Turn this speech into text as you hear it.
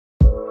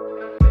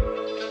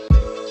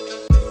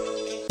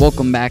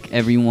Welcome back,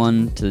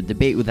 everyone, to the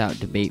Debate Without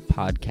Debate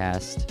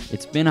podcast.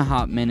 It's been a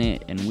hot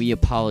minute, and we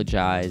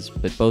apologize,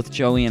 but both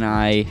Joey and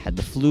I had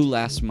the flu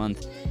last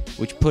month,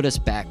 which put us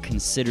back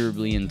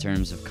considerably in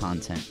terms of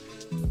content.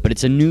 But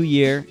it's a new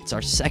year. It's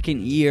our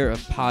second year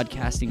of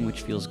podcasting,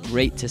 which feels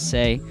great to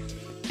say.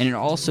 And it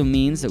also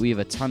means that we have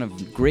a ton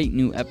of great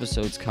new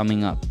episodes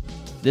coming up.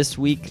 This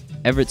week,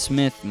 Everett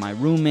Smith, my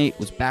roommate,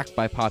 was back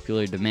by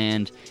popular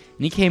demand,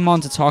 and he came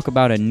on to talk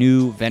about a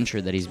new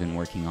venture that he's been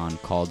working on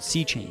called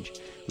Sea Change,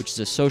 which is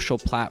a social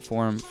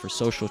platform for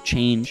social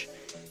change.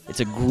 It's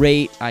a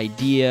great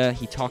idea.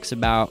 He talks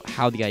about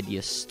how the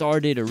idea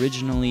started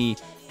originally,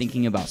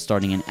 thinking about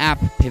starting an app,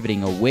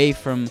 pivoting away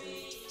from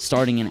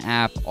starting an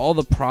app, all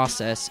the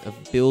process of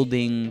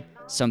building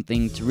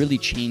something to really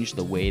change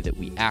the way that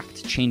we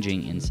act,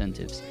 changing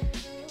incentives.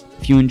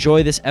 If you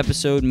enjoy this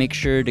episode, make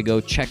sure to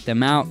go check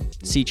them out,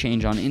 Sea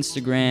Change on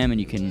Instagram, and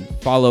you can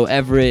follow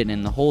Everett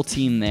and the whole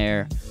team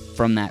there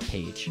from that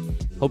page.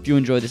 Hope you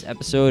enjoy this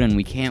episode, and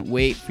we can't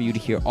wait for you to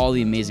hear all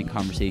the amazing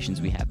conversations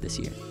we have this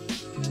year.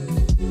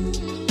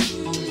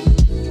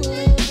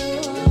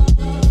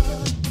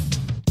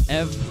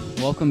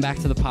 Ev, welcome back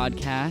to the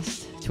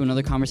podcast, to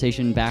another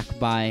conversation back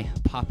by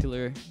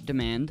popular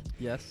demand.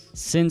 Yes.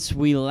 Since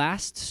we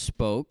last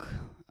spoke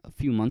a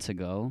few months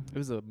ago. It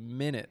was a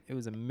minute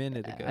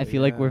ago. I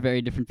feel like we're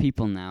very different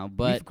people now,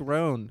 but we've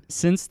grown.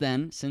 Since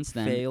then,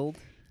 Failed.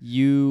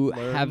 You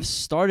Learned. have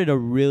started a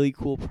really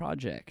cool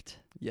project.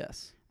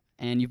 Yes.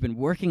 And you've been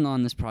working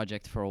on this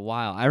project for a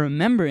while. I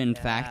remember, in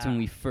fact, when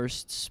we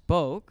first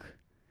spoke,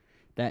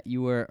 that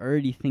you were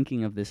already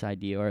thinking of this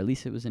idea, or at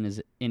least it was in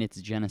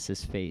its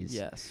genesis phase.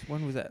 Yes.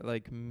 When was that?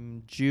 Like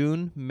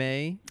June,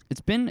 May?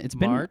 It's been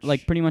March?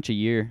 like pretty much a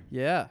year.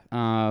 Yeah.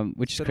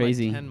 Which is Like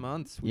crazy. 10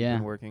 months we've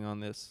been working on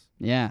this.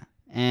 Yeah.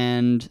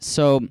 And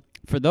so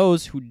for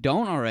those who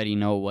don't already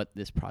know what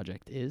this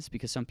project is,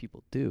 because some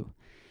people do,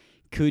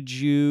 could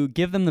you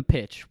give them the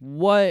pitch?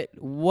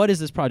 What is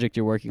this project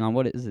you're working on?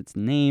 What is its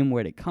name?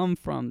 Where'd it come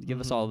from? Give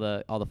us all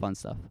the fun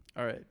stuff.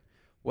 All right.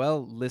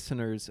 Well,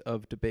 listeners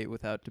of Debate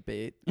Without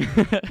Debate,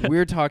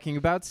 we're talking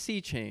about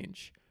Sea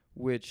Change,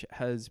 which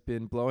has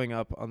been blowing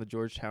up on the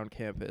Georgetown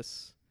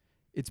campus.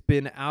 It's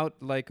been out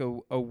like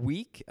a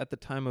week at the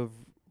time of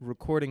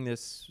recording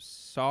this.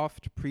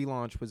 Soft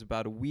pre-launch was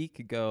about a week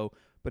ago,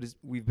 but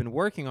we've been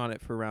working on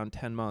it for around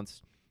 10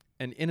 months.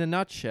 And in a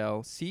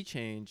nutshell, Sea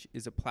Change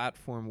is a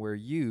platform where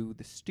you,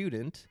 the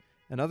student,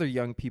 and other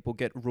young people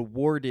get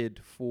rewarded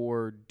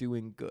for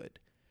doing good.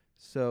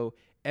 So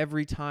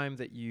every time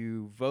that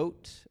you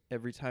vote,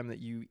 every time that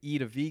you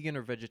eat a vegan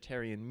or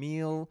vegetarian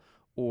meal,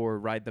 or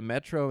ride the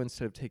metro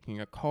instead of taking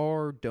a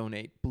car,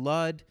 donate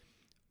blood,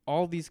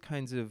 all these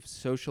kinds of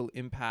social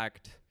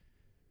impact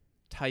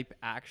type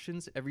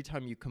actions, every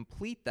time you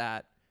complete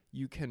that,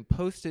 you can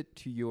post it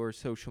to your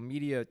social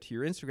media, to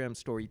your Instagram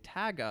story,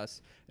 tag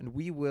us, and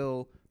we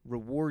will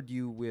reward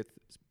you with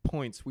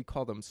points. We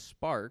call them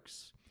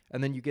sparks.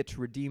 And then you get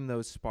to redeem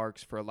those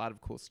sparks for a lot of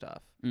cool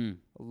stuff. A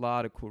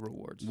lot of cool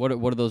rewards. What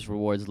do those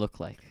rewards look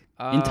like?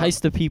 Entice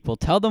the people.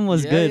 Tell them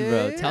what's good,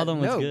 bro. Yeah. Tell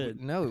them what's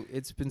good. No,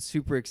 it's been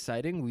super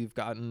exciting. We've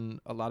gotten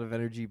a lot of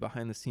energy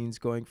behind the scenes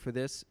going for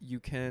this. You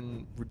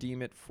can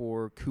redeem it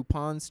for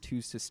coupons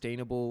to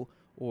sustainable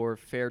or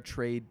fair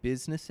trade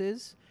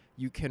businesses.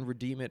 You can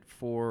redeem it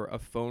for a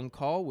phone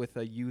call with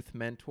a youth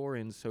mentor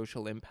in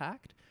social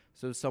impact.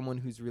 So someone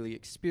who's really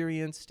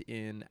experienced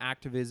in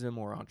activism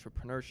or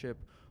entrepreneurship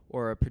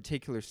or a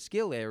particular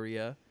skill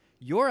area.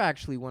 You're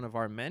actually one of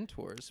our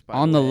mentors. By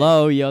On the the way.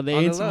 low, yo, they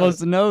ain't supposed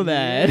to know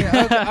that.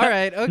 Yeah, okay, all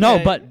right, okay.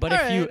 No, but All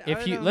right, if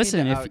I you don't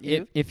listen, mean to out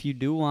you. if you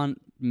do want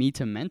me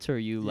to mentor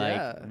you,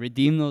 Yeah. like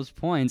redeem those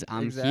points,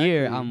 I'm Exactly.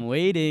 here. I'm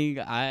waiting.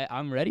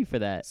 I'm ready for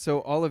that.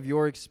 So all of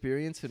your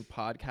experience in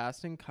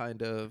podcasting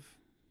kind of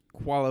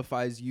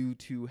qualifies you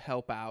to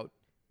help out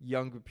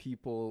younger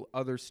people,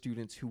 other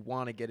students who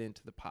want to get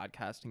into the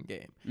podcasting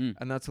game.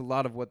 And that's a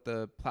lot of what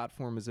the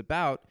platform is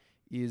about,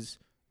 is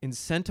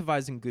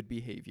incentivizing good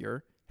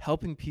behavior,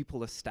 helping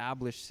people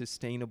establish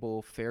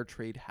sustainable fair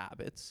trade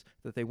habits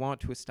that they want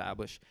to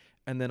establish,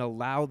 and then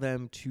allow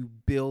them to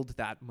build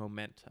that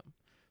momentum.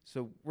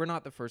 So we're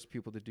not the first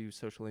people to do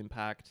social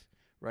impact,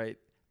 right?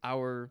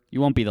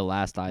 You won't be the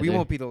last either. We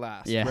won't be the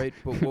last, Yeah. right?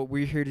 But what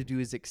we're here to do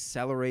is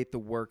accelerate the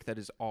work that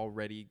is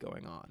already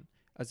going on.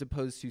 As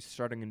opposed to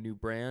starting a new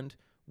brand,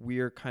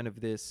 we're kind of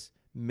this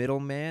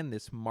middleman,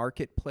 this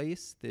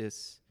marketplace,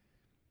 this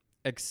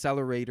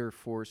accelerator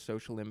for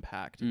social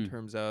impact in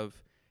terms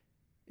of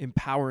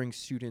empowering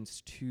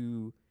students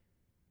to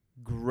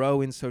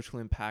grow in social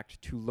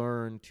impact, to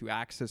learn, to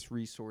access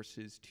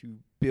resources, to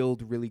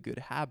build really good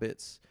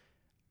habits.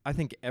 I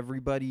think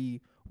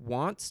everybody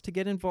wants to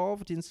get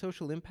involved in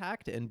social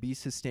impact and be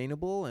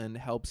sustainable and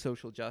help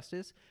social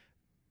justice.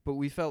 But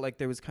we felt like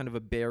there was kind of a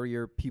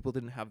barrier. People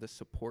didn't have the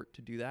support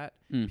to do that.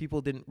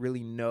 People didn't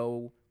really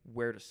know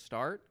where to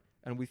start.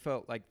 And we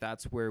felt like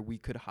that's where we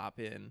could hop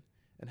in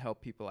and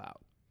help people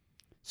out.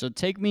 So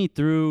take me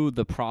through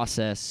the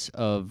process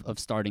of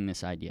starting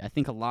this idea. I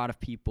think a lot of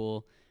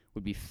people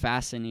would be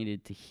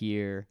fascinated to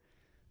hear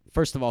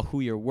first of all, who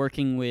you're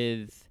working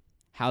with,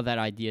 how that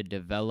idea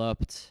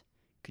developed.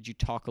 Could you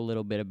talk a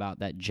little bit about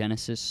that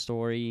genesis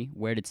story?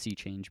 Where did Sea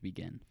Change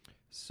begin?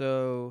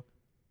 So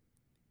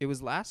it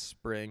was last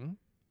spring,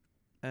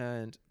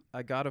 and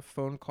I got a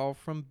phone call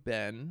from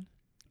Ben.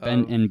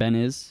 Ben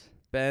is?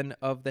 Ben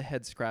of the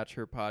Head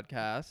Scratcher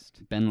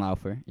podcast. Ben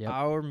Laufer. Yep.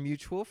 Our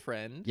mutual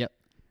friend. Yep.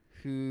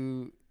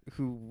 Who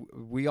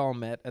we all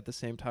met at the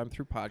same time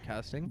through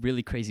podcasting.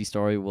 Really crazy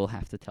story. We'll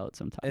have to tell it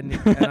sometime.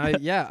 And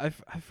I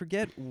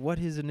forget what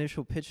his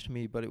initial pitch to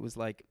me, but it was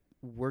like,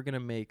 we're going to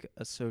make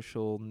a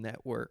social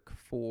network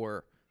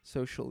for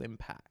social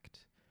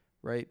impact,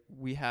 right?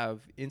 We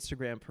have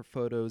Instagram for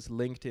photos,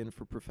 LinkedIn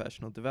for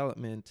professional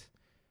development,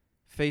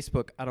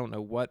 Facebook. I don't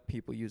know what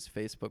people use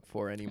Facebook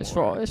for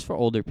anymore. It's for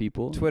older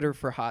people. Twitter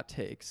for hot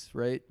takes,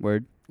 right?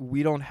 Word.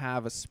 We don't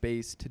have a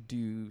space to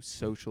do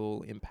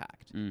social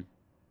impact. Mm.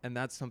 And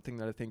that's something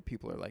that I think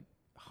people are like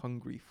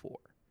hungry for.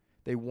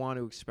 They want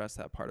to express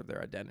that part of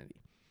their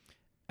identity.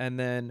 And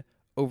then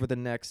over the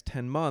next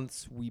 10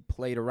 months, we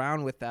played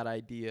around with that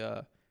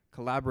idea,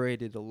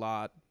 collaborated a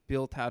lot,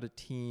 built out a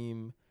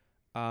team,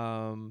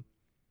 and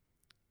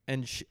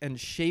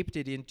shaped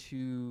it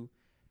into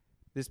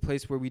this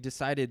place where we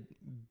decided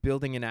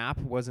building an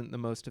app wasn't the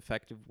most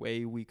effective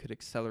way we could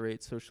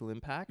accelerate social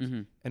impact.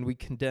 Mm-hmm. And we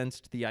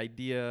condensed the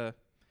idea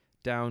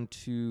down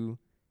to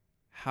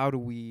how do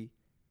we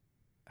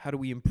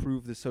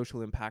improve the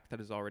social impact that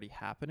is already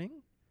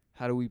happening?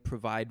 How do we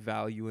provide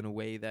value in a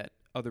way that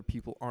other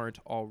people aren't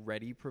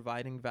already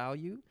providing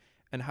value?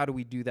 And how do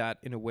we do that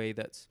in a way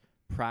that's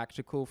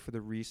practical for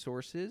the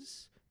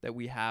resources that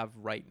we have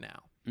right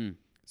now? Mm.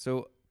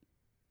 So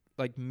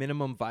like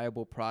minimum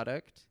viable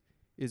product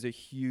is a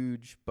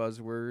huge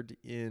buzzword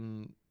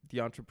in the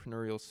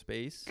entrepreneurial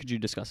space. Could you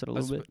discuss it a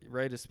little bit?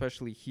 Right,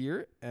 especially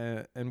here.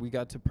 And we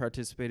got to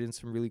participate in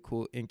some really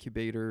cool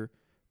incubator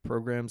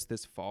programs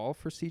this fall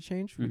for Sea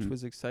Change, which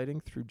was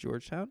exciting, through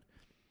Georgetown.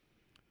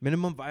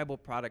 Minimum viable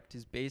product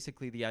is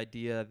basically the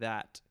idea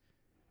that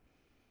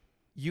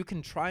you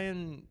can try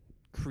and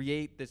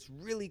create this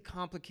really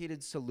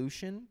complicated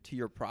solution to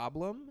your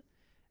problem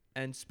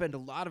and spend a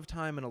lot of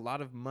time and a lot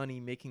of money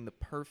making the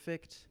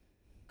perfect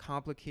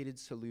complicated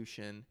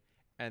solution,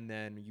 and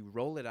then you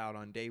roll it out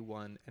on day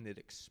one and it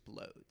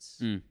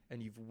explodes.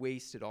 And you've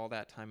wasted all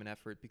that time and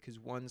effort because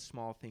one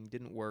small thing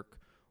didn't work,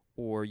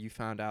 or you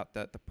found out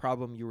that the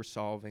problem you were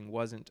solving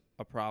wasn't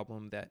a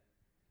problem that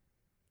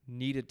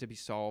needed to be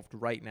solved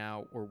right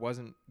now, or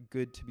wasn't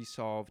good to be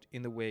solved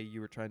in the way you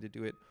were trying to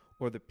do it,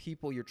 or the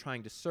people you're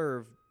trying to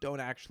serve don't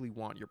actually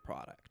want your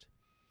product.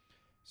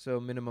 So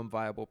minimum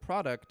viable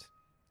product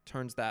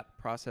turns that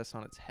process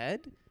on its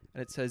head,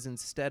 and it says,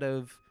 instead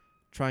of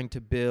trying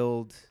to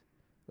build...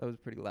 That was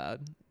pretty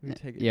loud.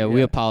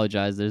 We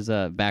apologize. There's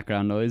a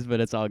background noise,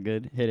 but it's all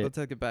good. Hit it. We'll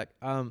take it back.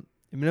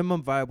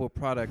 Minimum viable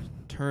product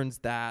turns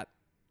that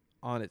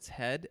on its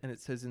head, and it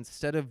says,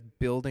 instead of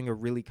building a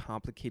really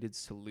complicated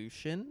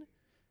solution,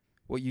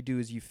 what you do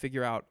is you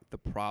figure out the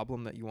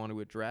problem that you want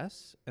to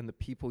address and the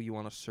people you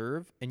want to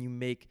serve, and you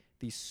make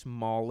the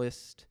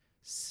smallest,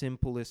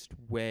 simplest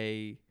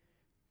way,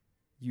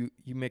 you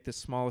make the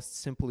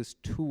smallest,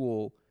 simplest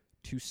tool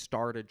to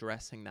start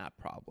addressing that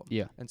problem.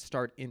 Yeah. And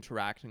start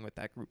interacting with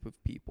that group of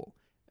people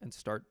and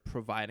start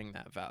providing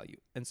that value.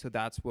 And so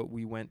that's what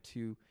we went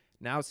to.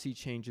 Now Sea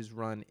Change is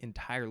run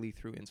entirely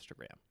through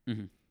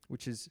Instagram,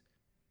 which is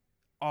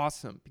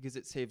awesome because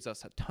it saves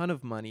us a ton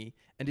of money,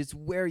 and it's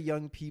where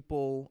young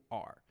people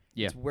are.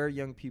 Yeah. It's where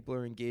young people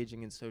are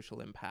engaging in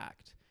social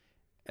impact.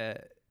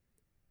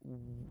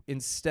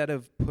 Instead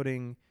of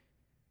putting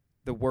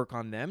the work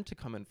on them to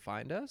come and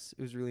find us,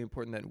 it was really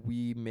important that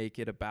we make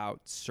it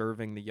about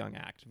serving the young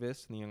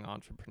activist and the young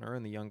entrepreneur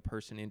and the young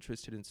person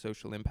interested in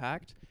social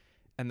impact.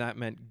 And that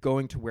meant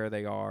going to where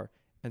they are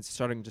and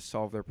starting to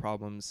solve their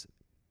problems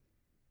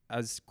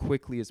as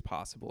quickly as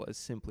possible, as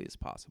simply as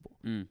possible.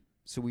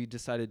 So we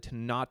decided to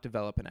not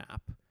develop an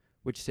app,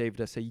 which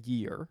saved us a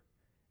year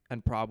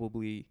and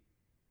probably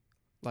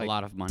like a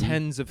lot of money,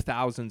 tens of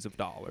thousands of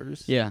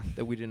dollars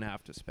that we didn't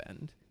have to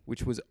spend,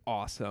 which was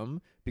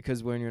awesome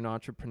because when you're an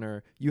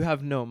entrepreneur, you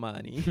have no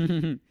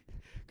money.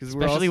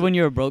 Especially when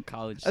you're a broke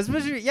college student.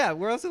 Especially,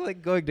 we're also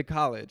like going to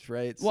college,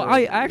 right? Well,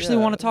 I actually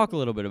want to talk a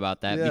little bit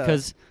about that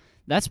because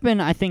that's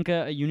been, I think,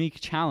 a unique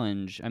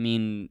challenge. I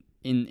mean,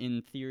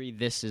 in theory,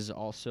 this is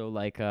also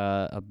like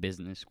a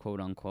business,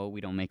 quote unquote.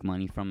 We don't make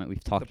money from it.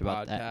 We've talked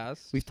about that.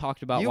 We've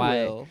talked about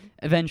why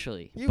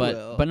eventually,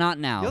 but not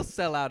now. You'll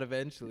sell out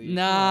eventually.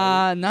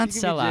 Nah, not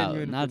sell out.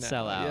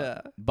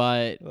 Yeah.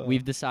 But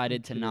we've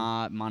decided to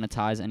not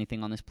monetize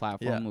anything on this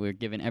platform. Yeah. We're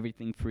giving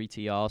everything free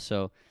to y'all.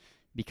 So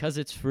because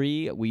it's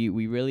free, we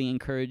really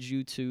encourage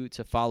you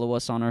to follow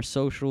us on our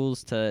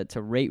socials, to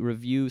rate,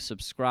 review,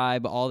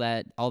 subscribe, all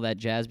that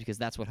jazz, because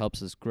that's what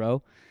helps us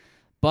grow.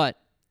 But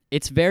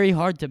it's very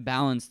hard to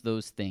balance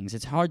those things.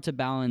 It's hard to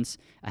balance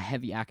a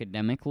heavy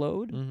academic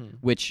load,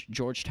 which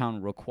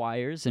Georgetown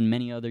requires, and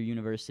many other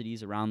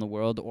universities around the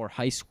world, or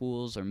high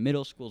schools or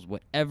middle schools,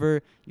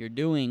 whatever you're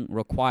doing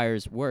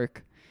requires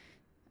work.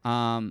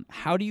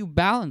 How do you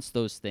balance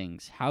those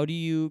things? How do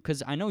you?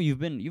 Because I know you've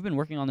been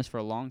working on this for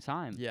a long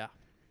time. Yeah.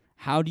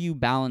 How do you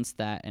balance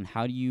that, and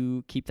how do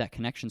you keep that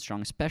connection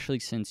strong, especially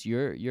since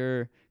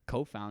you're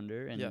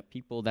co-founder and Yep.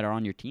 people that are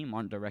on your team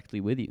aren't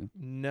directly with you?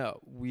 No,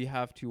 we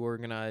have to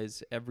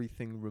organize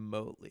everything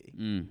remotely.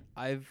 Mm.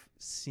 I've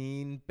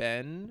seen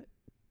Ben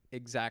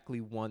exactly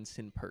once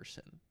in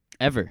person.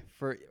 Ever.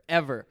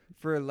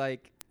 For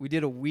like, we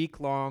did a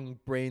week-long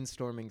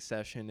brainstorming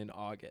session in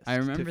August. I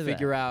remember to that.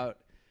 figure out,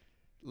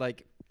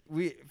 like,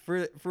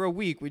 for a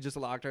week we just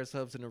locked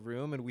ourselves in a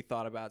room and we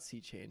thought about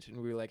Sea Change, and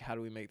we were like, how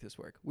do we make this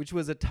work? Which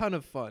was a ton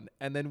of fun.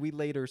 And then we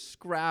later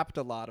scrapped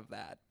a lot of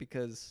that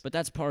because But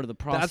that's part of the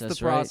process, that's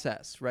the right?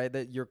 process, right?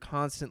 That you're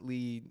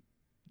constantly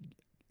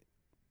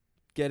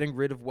getting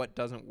rid of what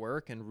doesn't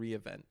work and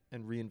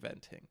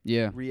reinventing,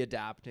 Yeah.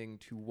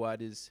 readapting to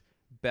what is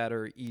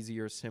better,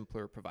 easier,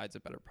 simpler, provides a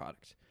better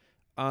product.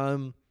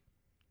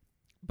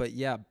 But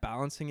yeah,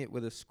 balancing it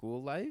with a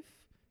school life,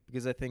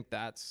 because I think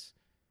that's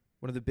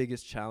one of the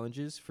biggest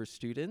challenges for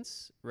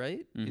students,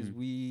 right? Is Mhm.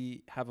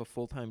 we have a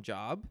full-time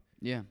job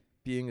Yeah.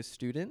 being a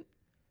student,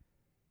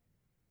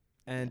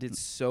 and it's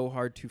so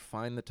hard to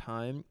find the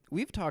time.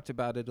 We've talked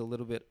about it a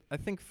little bit. I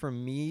think for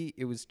me,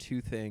 it was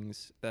two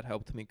things that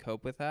helped me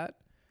cope with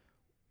that.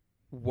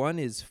 One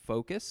is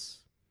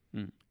focus.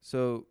 Mm.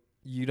 So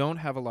you don't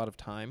have a lot of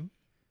time.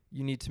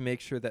 You need to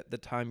make sure that the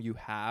time you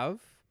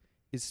have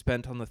is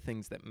spent on the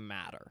things that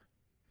matter.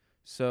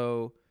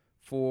 So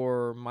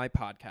for my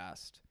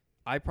podcast,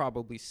 I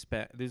probably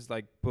spent, this is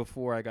like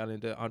before I got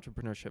into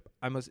entrepreneurship,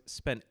 I must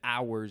spend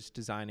hours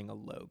designing a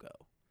logo.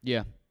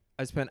 Yeah.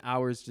 I spent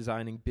hours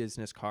designing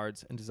business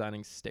cards and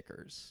designing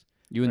stickers.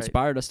 You Right.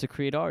 inspired us to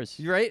create ours.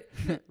 You right?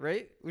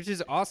 Right? Which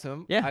is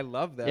awesome. Yeah. I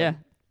love that. Yeah.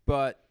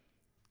 But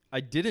I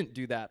didn't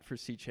do that for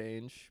Sea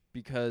Change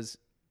because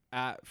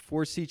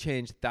for Sea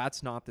Change,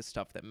 that's not the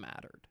stuff that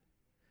mattered.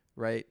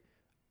 Right?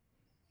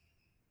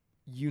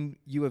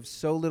 You have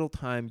so little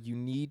time, you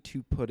need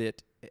to put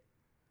it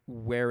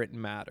where it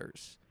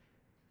matters.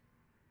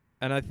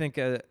 And I think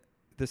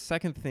the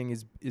second thing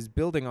is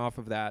building off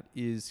of that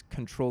is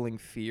controlling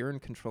fear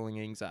and controlling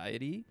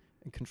anxiety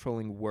and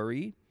controlling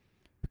worry,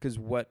 because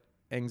what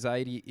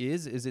anxiety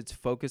is it's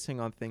focusing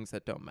on things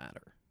that don't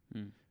matter,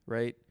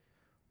 right?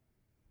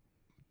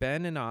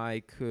 Ben and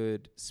I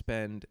could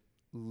spend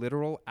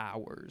literal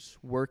hours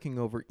working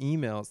over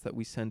emails that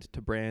we send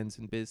to brands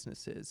and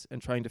businesses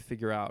and trying to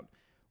figure out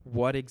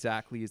what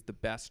exactly is the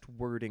best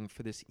wording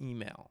for this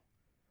email.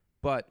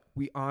 But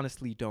we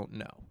honestly don't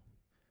know,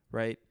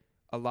 right?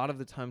 A lot of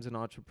the times in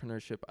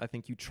entrepreneurship, I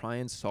think you try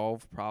and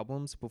solve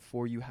problems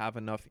before you have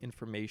enough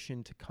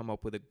information to come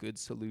up with a good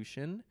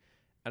solution.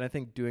 And I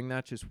think doing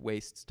that just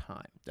wastes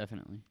time.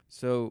 Definitely.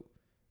 So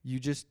you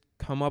just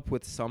come up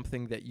with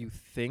something that you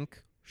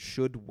think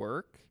should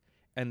work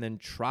and then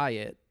try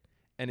it.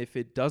 And if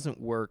it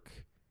doesn't work,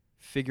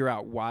 figure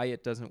out why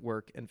it doesn't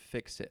work and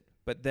fix it.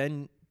 But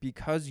then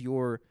because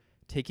you're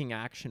taking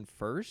action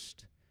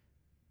first,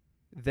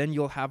 then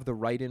you'll have the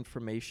right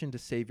information to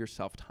save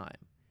yourself time.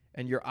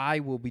 And your eye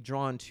will be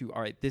drawn to,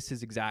 all right, this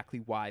is exactly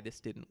why this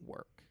didn't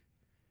work.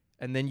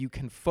 And then you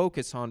can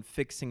focus on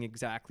fixing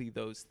exactly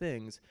those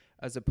things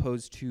as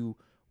opposed to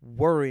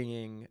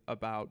worrying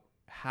about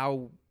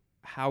how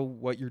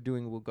what you're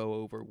doing will go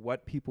over,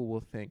 what people will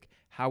think,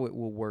 how it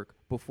will work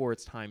before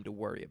it's time to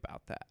worry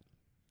about that.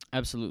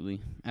 Absolutely.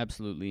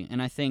 Absolutely.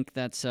 And I think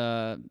that's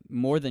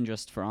more than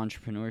just for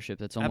entrepreneurship.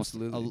 That's almost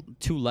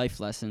two life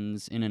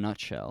lessons in a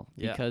nutshell.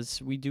 Yeah.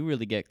 Because we do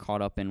really get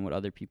caught up in what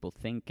other people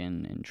think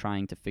and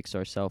trying to fix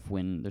ourselves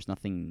when there's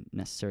nothing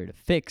necessary to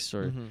fix,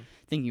 or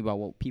thinking about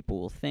what people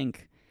will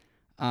think.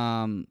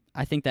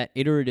 I think that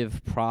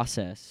iterative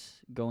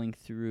process going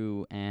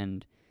through,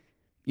 and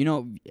you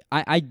know,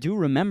 I do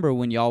remember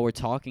when y'all were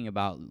talking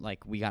about,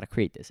 like, we got to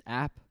create this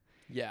app.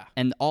 Yeah.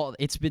 And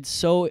it's been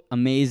so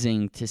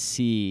amazing to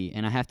see,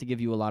 and I have to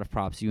give you a lot of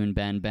props, you and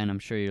Ben. Ben, I'm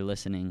sure you're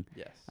listening.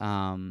 Yes.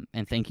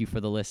 And thank you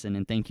for the listen,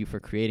 and thank you for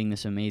creating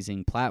this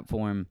amazing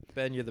platform.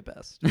 Ben, you're the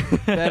best.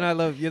 Ben, I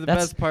love you. You're the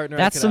best partner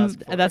I could ask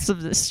for. That's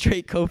some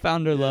straight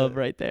co-founder love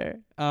right there.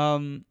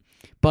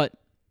 But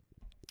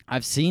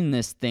I've seen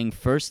this thing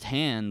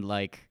firsthand,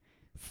 like,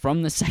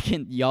 from the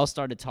second y'all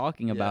started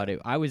talking about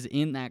it. I was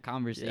in that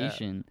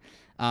conversation.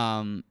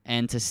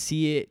 And to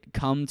see it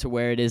come to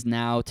where it is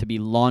now, to be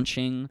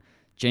launching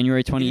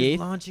January 28th. It is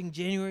launching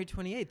January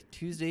 28th,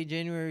 Tuesday,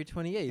 January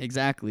 28th.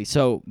 Exactly.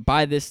 So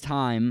by this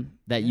time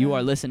that you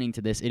are listening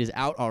to this, it is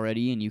out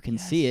already, and you can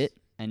see it,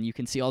 and you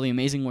can see all the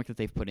amazing work that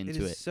they've put into it.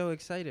 It is so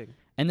exciting.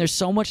 And there's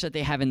so much that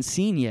they haven't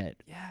seen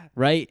yet. Yeah.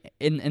 Right?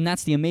 And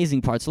that's the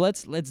amazing part. So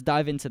let's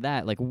dive into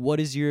that. Like,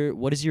 what is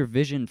your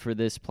vision for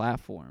this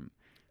platform?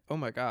 Oh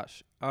my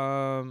gosh.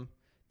 The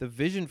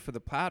vision for the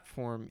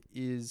platform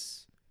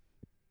is,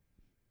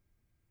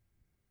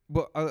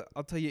 well,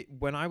 I'll tell you,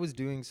 when I was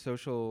doing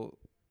social,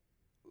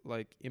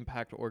 like,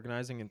 impact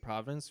organizing in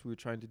Providence, we were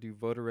trying to do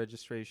voter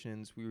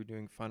registrations, we were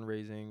doing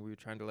fundraising, we were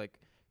trying to, like,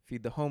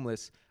 feed the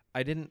homeless.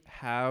 I didn't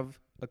have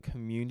a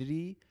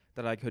community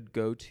that I could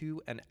go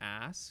to and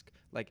ask,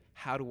 like,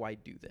 how do I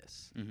do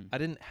this? Mm-hmm. I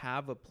didn't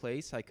have a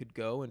place I could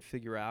go and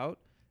figure out,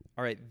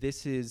 all right,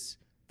 this is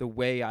the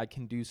way I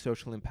can do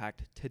social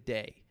impact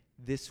today,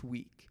 this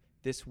week,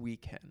 this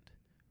weekend,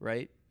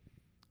 right?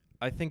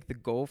 I think the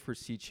goal for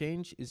Sea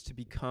Change is to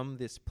become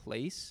this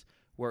place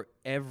where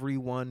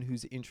everyone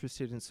who's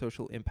interested in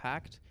social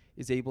impact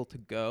is able to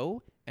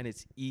go, and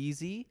it's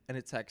easy and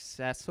it's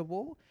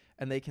accessible,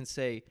 and they can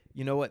say,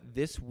 you know what,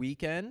 this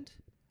weekend,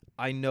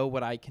 I know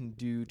what I can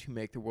do to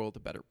make the world a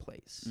better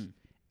place.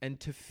 And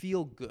to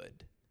feel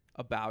good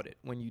about it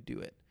when you do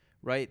it,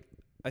 right?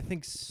 I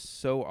think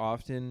so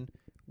often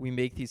we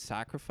make these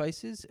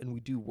sacrifices and we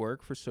do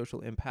work for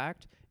social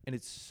impact, and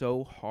it's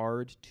so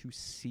hard to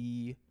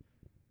see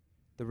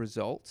the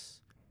results.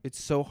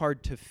 It's so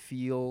hard to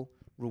feel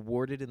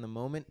rewarded in the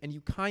moment, and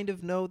you kind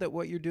of know that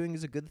what you're doing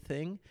is a good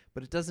thing,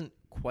 but it doesn't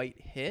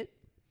quite hit.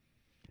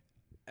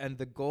 And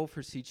the goal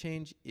for Sea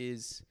Change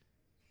is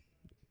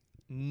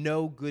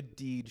no good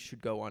deed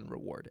should go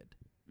unrewarded.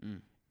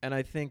 And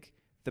I think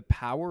the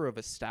power of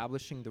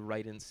establishing the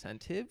right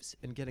incentives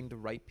and getting the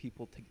right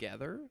people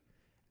together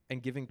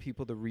and giving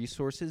people the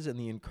resources and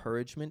the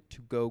encouragement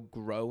to go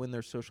grow in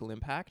their social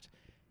impact,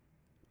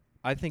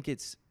 I think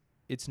it's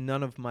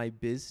none of my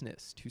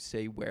business to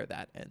say where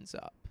that ends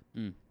up.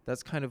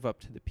 That's kind of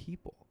up to the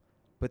people.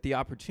 But the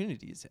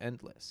opportunity is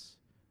endless,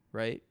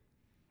 right?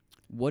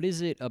 What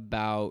is it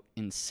about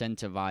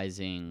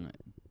incentivizing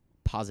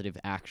positive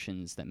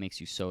actions that makes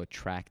you so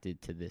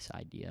attracted to this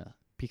idea?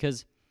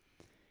 Because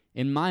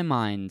in my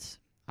mind,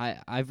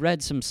 I've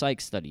read some psych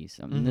studies.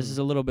 This is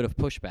a little bit of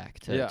pushback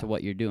to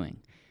what you're doing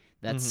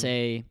that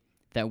say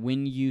that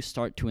when you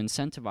start to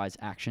incentivize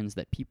actions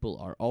that people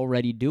are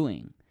already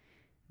doing,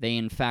 they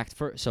in fact,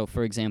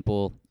 for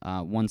example,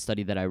 one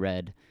study that I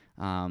read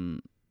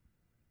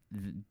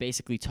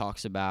basically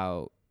talks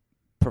about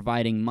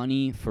providing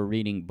money for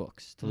reading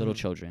books to little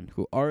children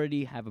who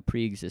already have a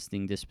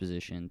pre-existing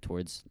disposition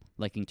towards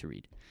liking to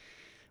read.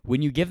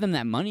 When you give them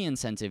that money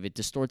incentive, it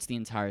distorts the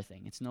entire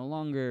thing. It's no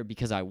longer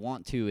because I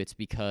want to, it's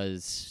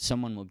because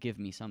someone will give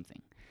me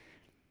something.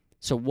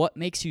 So what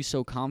makes you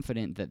so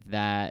confident that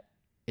that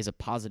is a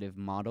positive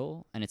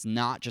model and it's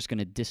not just going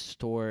to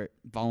distort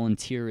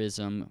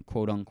volunteerism,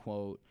 quote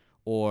unquote,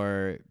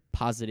 or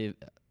positive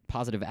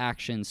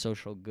action,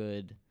 social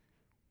good?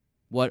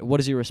 What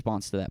is your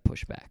response to that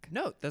pushback?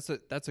 No, that's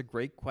a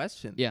great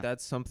question. Yeah.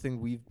 That's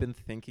something we've been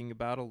thinking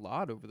about a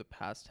lot over the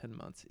past 10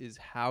 months is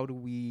how do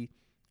we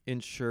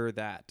ensure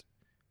that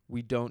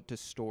we don't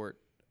distort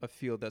a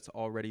field that's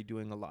already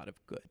doing a lot of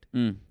good.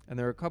 And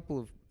there are a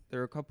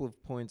couple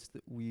of points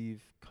that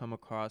we've come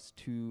across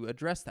to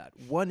address that.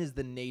 One is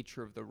the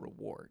nature of the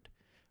reward,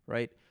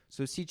 right?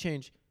 So Sea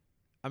Change,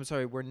 I'm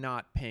sorry, we're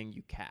not paying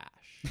you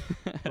cash,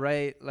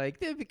 right? Like,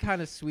 it'd be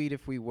kind of sweet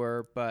if we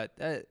were, but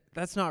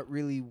that's not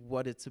really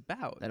what it's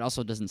about. That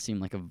also doesn't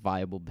seem like a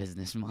viable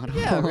business model.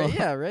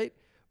 Yeah, right.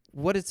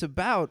 What it's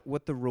about,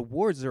 what the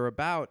rewards are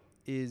about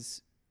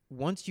is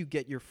once you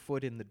get your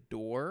foot in the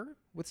door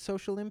with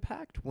social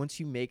impact, once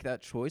you make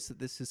that choice that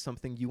this is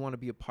something you want to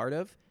be a part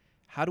of,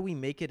 how do we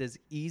make it as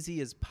easy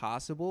as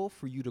possible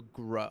for you to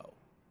grow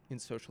in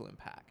social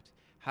impact?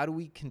 How do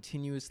we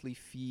continuously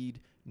feed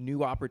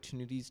new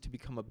opportunities to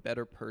become a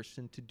better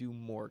person, to do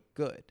more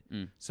good?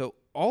 So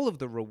all of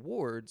the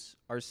rewards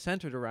are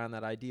centered around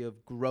that idea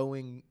of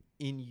growing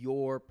in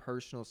your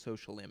personal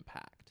social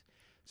impact.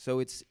 So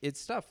it's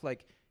stuff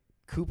like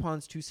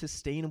coupons to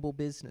sustainable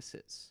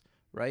businesses,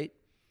 right?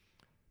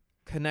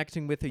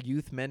 Connecting with a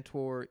youth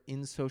mentor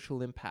in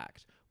social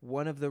impact.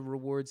 One of the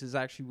rewards is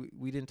actually,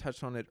 we didn't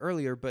touch on it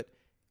earlier, but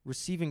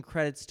receiving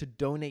credits to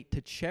donate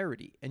to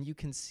charity. And you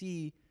can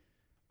see,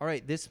 all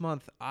right, this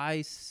month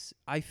I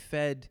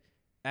fed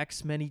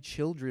X many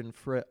children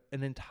for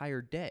an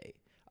entire day.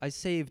 I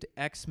saved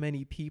X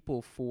many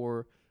people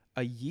for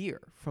a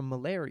year from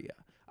malaria.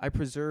 I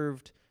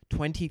preserved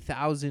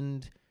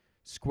 20,000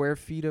 square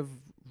feet of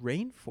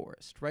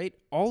rainforest, right?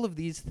 All of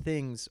these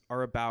things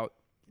are about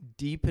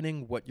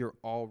deepening what you're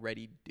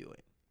already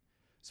doing.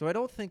 So I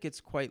don't think it's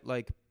quite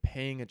like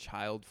paying a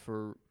child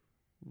for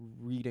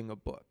reading a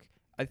book.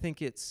 I think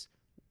it's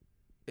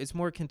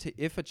more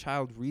if a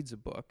child reads a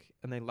book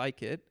and they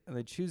like it and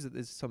they choose that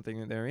this is something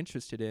that they're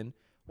interested in,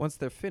 once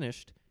they're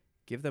finished,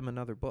 give them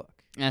another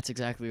book. That's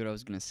exactly what I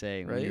was going to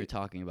say when you were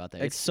talking about that.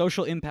 It's it's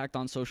social impact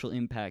on social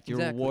impact. Your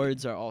exactly.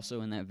 rewards are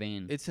also in that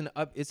vein. It's an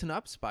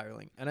up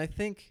spiraling. And I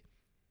think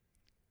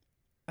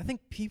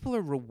people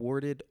are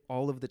rewarded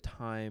all of the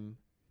time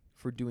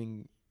for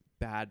doing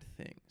bad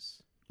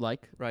things.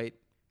 Like? Right?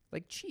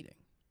 Like cheating.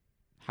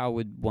 How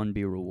would one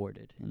be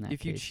rewarded in that case?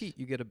 If you cheat,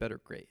 you get a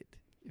better grade.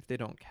 If they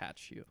don't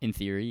catch you. In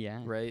theory,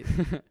 yeah. Right?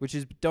 Which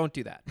is, don't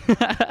do that.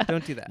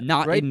 Don't do that.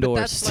 Not right?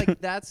 endorsed.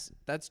 But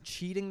that's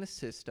cheating the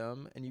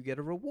system and you get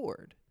a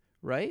reward.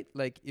 Right?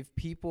 Like if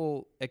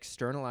people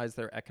externalize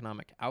their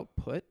economic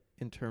output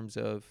in terms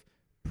of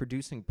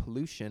producing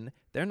pollution,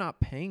 they're not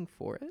paying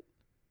for it,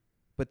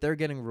 but they're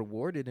getting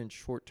rewarded in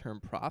short-term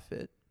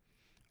profit.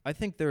 I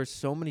think there are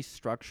so many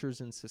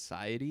structures in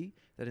society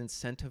that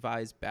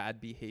incentivize bad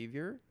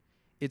behavior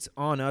it's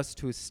on us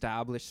to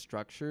establish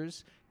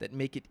structures that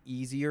make it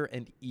easier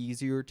and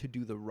easier to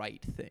do the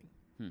right thing,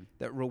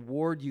 that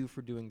reward you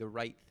for doing the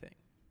right thing.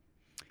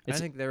 I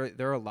think there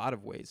are a lot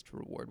of ways to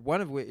reward.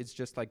 One of which is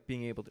just like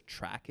being able to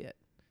track it.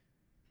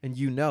 And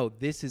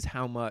this is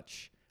how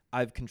much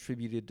I've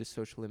contributed to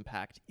social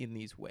impact in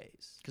these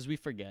ways. Because we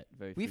forget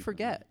very We frequently.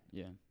 forget.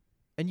 Yeah.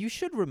 And you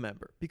should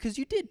remember, because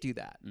you did do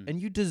that.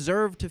 And you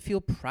deserve to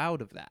feel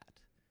proud of that.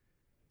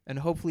 And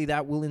hopefully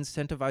that will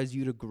incentivize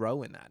you to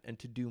grow in that and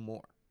to do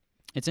more.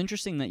 It's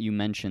interesting that you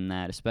mentioned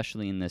that,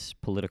 especially in this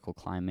political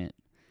climate.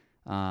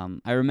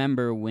 I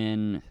remember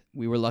when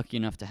we were lucky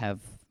enough to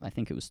have, I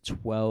think it was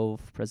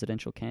 12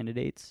 presidential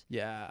candidates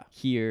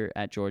here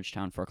at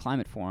Georgetown for a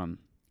climate forum.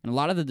 And a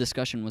lot of the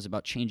discussion was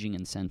about changing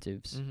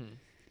incentives,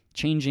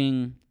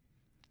 changing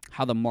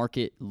how the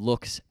market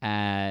looks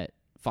at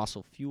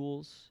fossil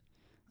fuels,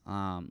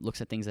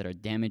 looks at things that are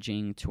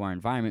damaging to our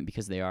environment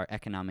because they are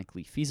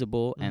economically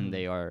feasible and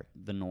they are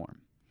the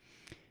norm.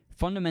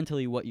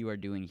 Fundamentally, what you are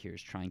doing here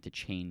is trying to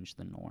change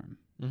the norm.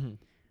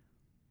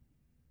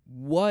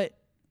 What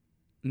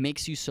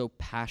makes you so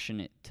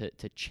passionate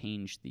to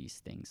change these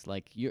things?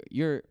 Like,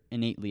 you're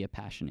innately a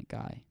passionate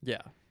guy.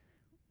 Yeah.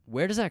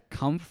 Where does that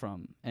come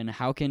from, and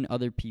how can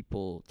other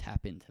people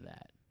tap into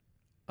that?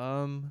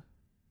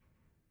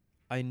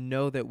 I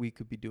know that we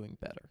could be doing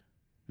better.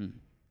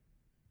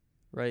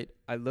 Right?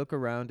 I look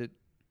around at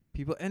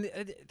people, and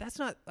that's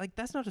not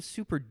a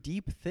super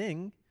deep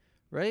thing,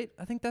 right?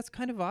 I think that's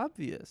kind of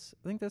obvious.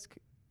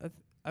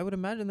 I would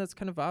imagine that's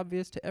kind of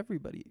obvious to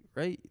everybody,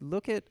 right?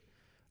 Look at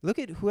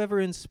whoever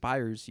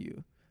inspires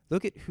you.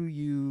 Look at who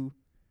you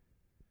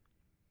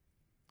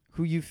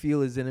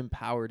feel is an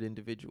empowered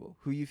individual,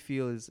 who you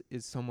feel is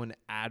someone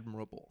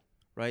admirable,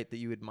 right? That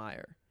you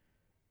admire.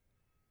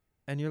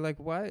 And you're like,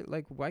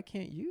 why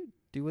can't you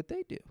do what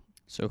they do?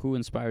 So who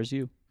inspires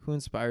you? Who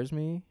inspires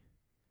me?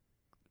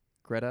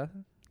 Greta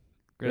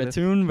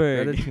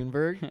Thunberg. Greta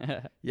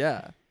Thunberg.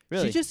 Yeah.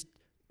 Really? She just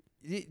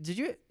did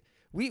you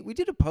we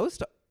did a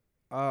post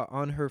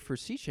on her for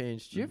Sea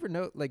Change. Did you ever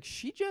know, like,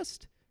 she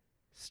just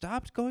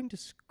stopped going to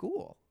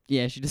school?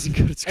 Yeah, she doesn't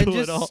go to school and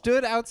just at all.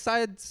 stood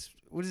outside,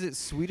 what is it,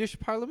 Swedish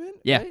Parliament?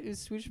 Yeah. Right?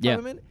 It's Swedish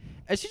Parliament.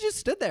 And she just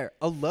stood there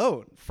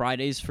alone.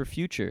 Fridays for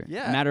Future.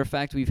 Yeah. Matter of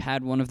fact, we've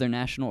had one of their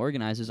national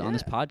organizers on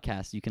this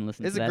podcast. You can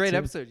listen to that. It's a great too.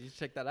 episode. You should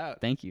check that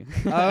out. Thank you.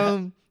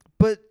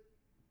 But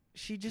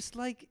she just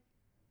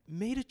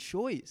made a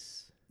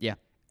choice. Yeah.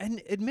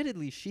 And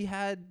admittedly, she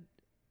had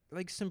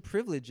some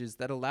privileges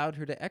that allowed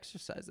her to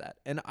exercise that.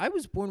 And I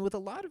was born with a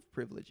lot of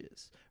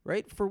privileges,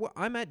 right?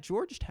 I'm at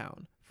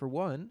Georgetown, for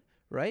one,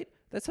 right?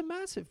 That's a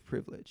massive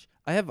privilege.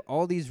 I have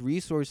all these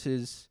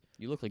resources.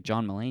 You look like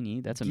John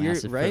Mulaney. That's a Gear,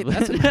 massive right?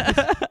 privilege.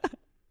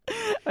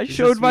 I He's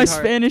showed a my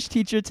sweetheart. Spanish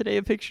teacher today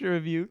a picture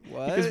of you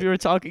because we were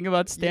talking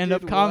about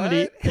stand-up did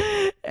comedy,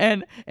 what?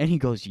 and he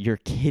goes, "You're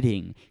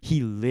kidding."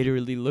 He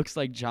literally looks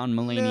like John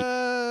Mulaney.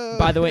 No.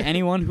 By the way,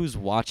 anyone who's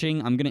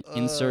watching, I'm gonna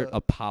insert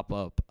a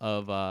pop-up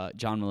of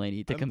John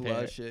Mulaney to I'm compare.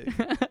 blushing.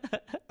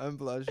 I'm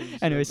blushing. So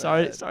Anyway,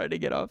 bad. sorry to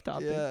get off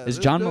topic. Yeah, Is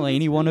no, John no,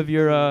 Mulaney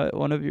that's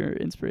one of really your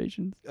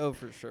inspirations? Oh,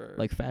 for sure.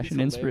 Like He's fashion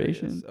hilarious.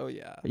 inspiration? Oh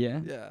yeah.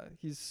 Yeah? Yeah.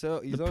 He's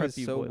always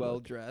preppy so boy look. well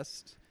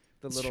dressed.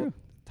 The It's little true.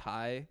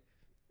 tie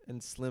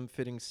and slim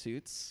fitting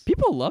suits.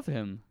 People love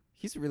him.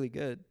 He's really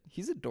good.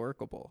 He's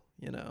adorable,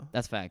 you know.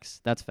 That's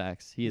facts.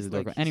 He is He's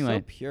adorable. he's Anyway,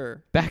 so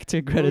pure. back to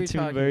What were Greta we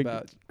talking Thunberg.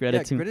 about? Greta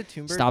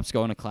Thunberg stops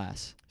going to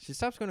class. She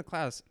stops going to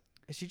class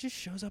and she just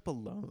shows up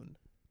alone.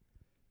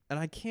 And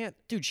I can't.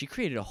 Dude, she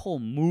created a whole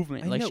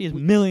movement. I Like, know, she has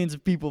millions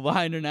of people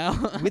behind her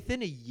now.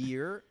 Within a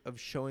year of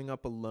showing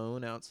up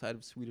alone outside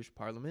of Swedish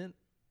Parliament,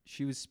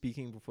 she was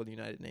speaking before the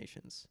United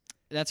Nations.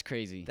 That's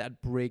crazy.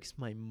 That breaks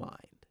my mind.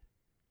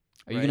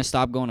 Are you going to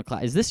stop going to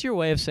class? Is this your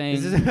way of saying...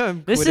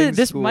 I'm This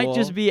quitting might school.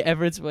 just be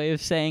Everett's way of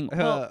saying,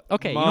 well,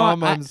 okay, Mom,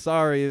 you know what? I'm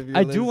sorry if you're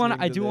I do want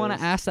listening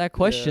to ask that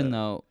question, Yeah.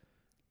 though.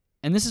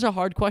 And this is a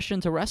hard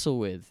question to wrestle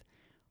with.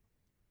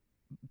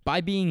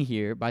 By being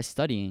here, by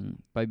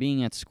studying, by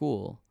being at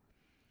school,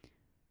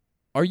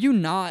 are you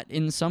not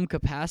in some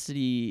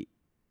capacity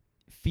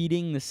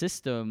feeding the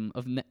system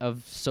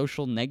of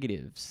social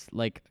negatives?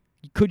 Like,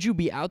 could you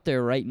be out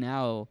there right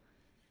now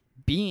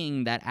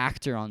being that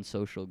actor on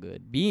social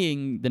good,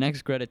 being the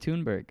next Greta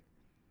Thunberg?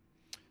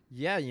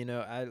 Yeah,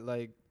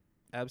 I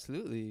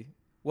absolutely.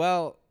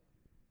 Well,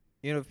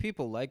 if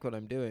people like what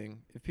I'm doing,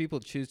 if people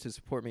choose to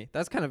support me,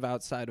 that's kind of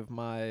outside of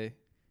my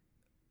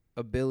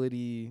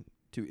ability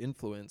to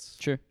influence.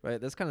 Sure. Right?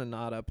 That's kind of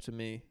not up to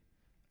me.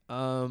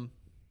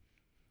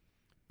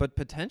 But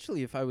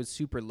potentially if I was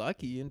super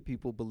lucky and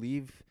people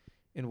believe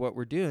in what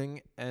we're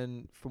doing,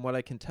 and from what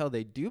I can tell,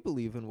 they do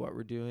believe in what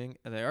we're doing,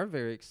 and they are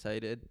very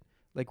excited.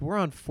 Like, we're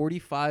on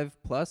 45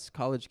 plus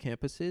college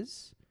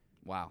campuses.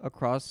 Wow.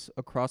 Across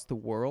the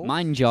world.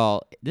 Mind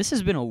y'all, this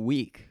has been a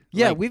week.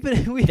 Yeah,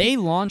 Like, they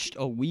launched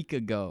a week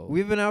ago.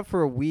 We've been out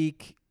for a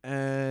week,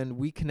 and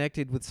we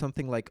connected with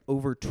something like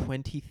over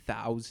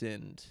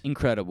 20,000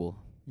 Incredible.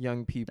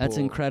 young people. That's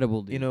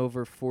incredible, dude. In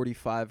over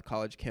 45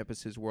 college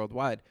campuses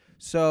worldwide.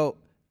 So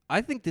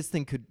I think this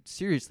thing could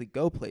seriously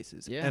go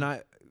places. Yeah.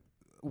 And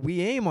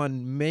we aim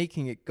on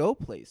making it go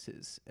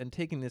places and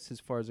taking this as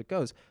far as it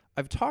goes.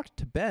 I've talked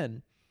to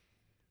Ben,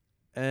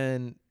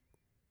 and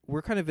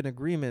we're kind of in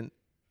agreement.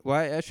 Well,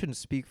 I shouldn't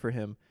speak for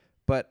him,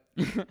 but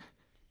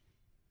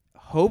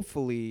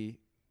hopefully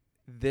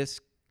this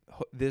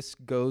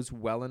goes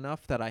well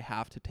enough that I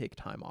have to take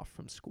time off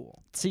from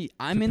school. See,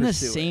 I'm in the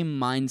pursue it. same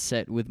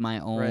mindset with my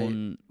own, my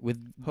own.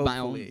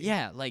 Hopefully.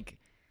 Yeah, like,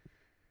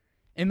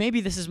 and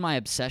maybe this is my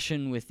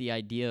obsession with the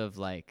idea of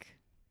like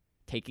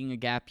taking a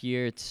gap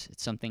year. It's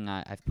something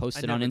I've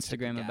posted on never took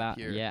a Instagram gap about.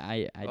 year. Yeah,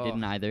 I Oh.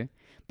 didn't either,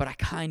 but I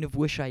kind of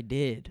wish I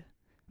did.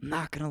 I'm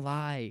not gonna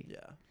lie. Yeah.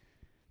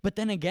 But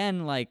then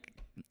again, like,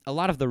 a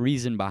lot of the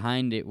reason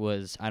behind it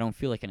was I don't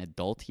feel like an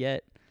adult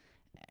yet.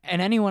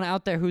 And anyone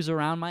out there who's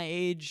around my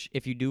age,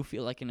 if you do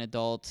feel like an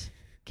adult,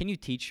 can you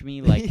teach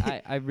me? Like,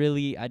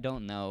 I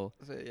don't know.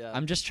 So, yeah.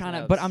 I'm just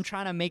trying to, but I'm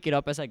trying to make it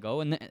up as I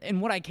go.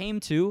 And what I came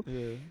to,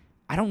 Yeah.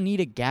 I don't need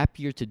a gap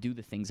year to do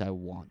the things I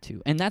want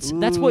to. And that's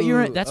what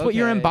you're what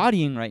you're okay.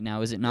 embodying right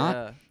now, is it not?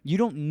 Yeah. You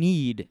don't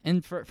need,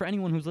 and for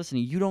anyone who's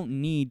listening, you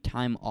don't need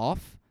time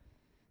off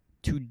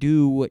to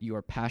do what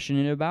you're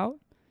passionate about.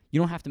 You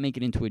don't have to make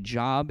it into a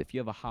job. If you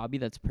have a hobby,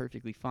 that's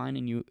perfectly fine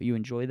and you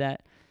enjoy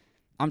that.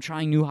 I'm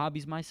trying new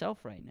hobbies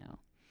myself right now.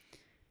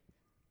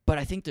 But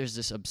I think there's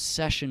this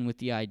obsession with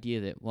the idea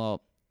that,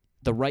 well,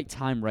 the right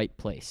time, right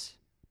place.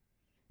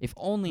 If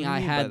only What do you I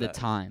mean by had the that?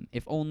 time.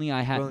 If only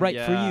I had, Well, right,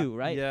 for yeah, you,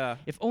 right? Yeah.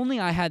 If only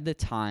I had the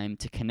time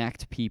to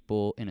connect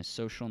people in a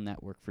social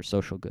network for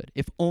social good.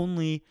 If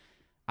only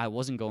I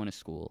wasn't going to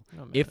school.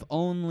 Oh, man. If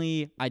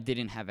only I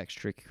didn't have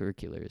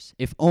extracurriculars.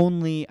 If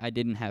only I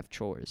didn't have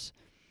chores.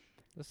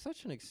 That's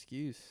such an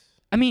excuse.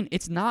 I mean,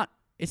 it's not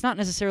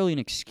necessarily an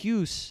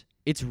excuse.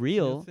 It's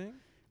real. You think?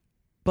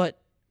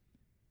 But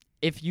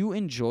if you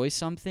enjoy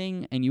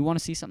something and you want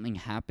to see something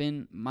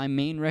happen, my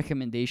main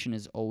recommendation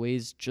is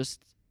always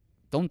just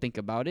don't think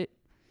about it.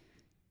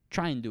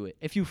 Try and do it.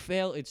 If you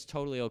fail, it's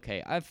totally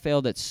okay. I've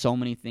failed at so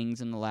many things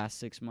in the last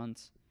 6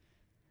 months.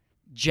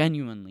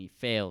 Genuinely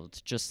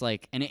failed. Just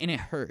like, and it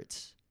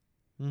hurts.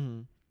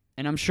 Mm-hmm.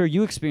 And I'm sure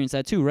you experienced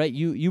that too, right?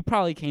 You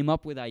probably came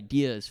up with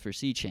ideas for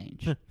Sea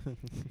Change.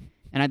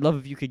 And I'd love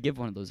if you could give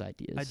one of those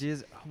ideas.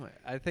 Ideas. Oh my!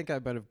 I think I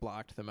might have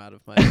blocked them out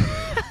of my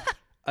memory.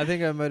 I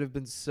think I might have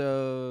been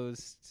so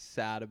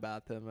sad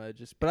about them.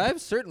 But I've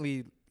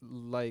certainly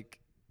like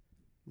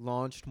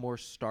launched more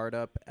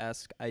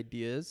startup-esque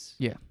ideas.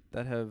 Yeah.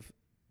 That have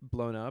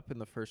blown up in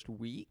the first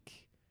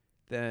week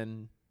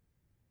than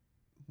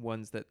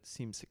ones that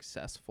seem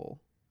successful,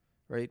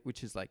 right?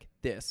 Which is like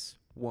this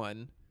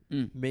one,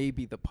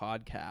 maybe the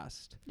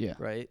podcast. Yeah.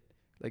 Right.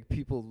 Like,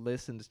 people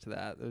listened to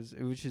that.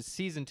 Which is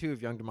season 2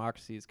 of Young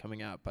Democracy is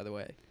coming out, by the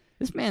way.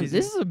 This man, Season-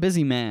 this is a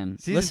busy man.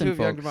 Season Listen, 2 of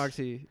Young folks.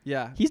 Democracy.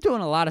 Yeah. He's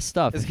doing a lot of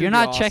stuff. It's If you're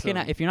gonna not be checking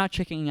awesome. out, if you're not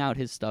checking out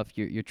his stuff,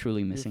 you're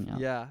truly missing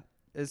out. Yeah.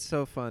 It's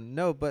so fun.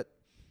 No, but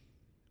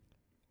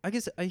I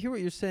guess I hear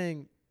what you're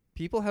saying.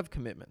 People have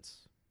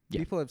commitments. Yeah.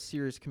 People have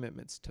serious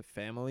commitments to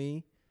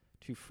family,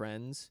 to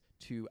friends,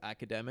 to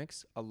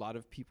academics. A lot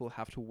of people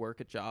have to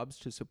work at jobs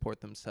to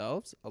support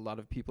themselves. A lot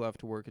of people have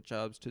to work at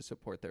jobs to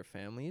support their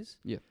families.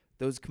 Yeah.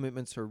 Those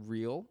commitments are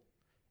real,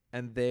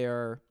 and they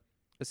are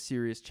a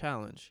serious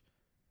challenge.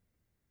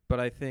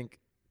 But I think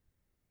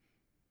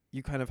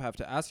you kind of have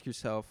to ask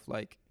yourself,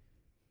 like,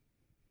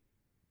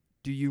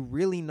 do you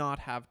really not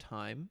have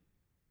time?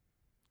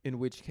 In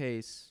which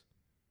case,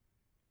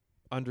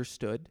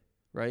 understood,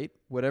 right?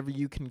 Whatever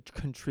you can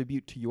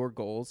contribute to your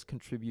goals,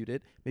 contribute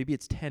it. Maybe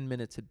it's 10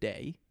 minutes a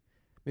day.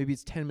 Maybe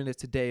it's 10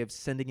 minutes a day of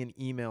sending an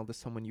email to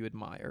someone you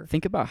admire.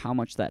 Think about how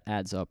much that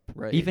adds up,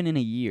 Right. even in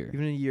a year.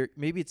 Even in a year,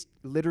 maybe it's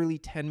literally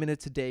 10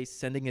 minutes a day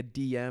sending a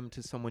DM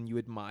to someone you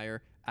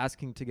admire,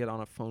 asking to get on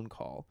a phone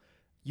call.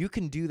 You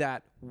can do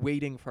that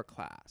waiting for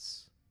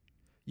class.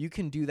 You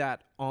can do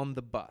that on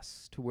the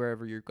bus to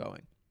wherever you're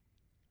going.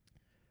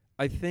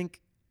 I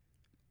think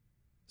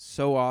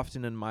so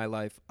often in my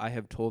life, I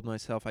have told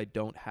myself I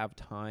don't have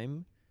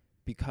time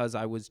because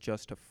I was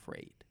just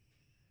afraid.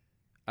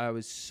 I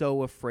was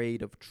so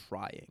afraid of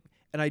trying.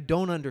 And I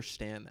don't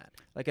understand that.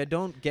 Like, I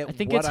don't get I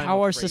think what it's I'm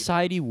how our afraid of.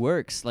 society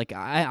works. Like,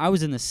 I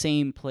was in the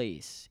same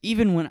place.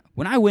 Even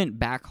when I went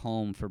back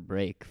home for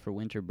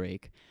winter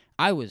break,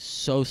 I was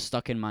so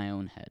stuck in my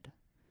own head.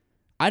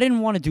 I didn't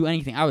want to do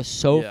anything. I was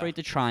so Yeah. afraid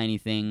to try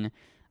anything.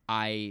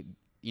 I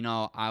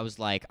was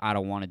like, I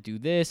don't want to do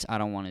this. I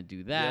don't want to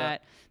do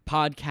that.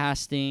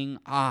 Podcasting.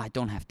 I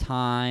don't have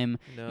time.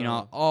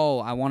 No.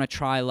 I want to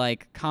try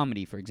like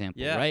comedy, for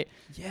example, Yeah. right?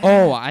 Yeah.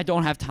 Oh, I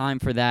don't have time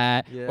for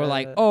that. Or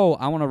like, Yeah. oh,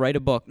 I want to write a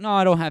book. No,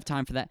 I don't have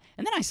time for that.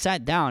 And then I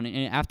sat down,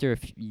 and after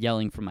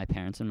yelling from my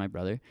parents and my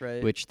brother,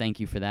 Right. which thank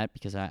you for that,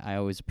 because I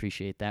always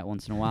appreciate that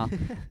once in a while.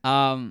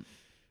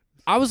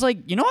 I was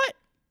like, you know what?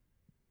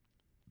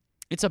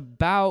 It's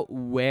about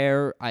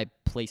where I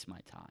place my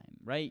time,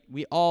 right?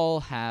 We all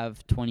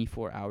have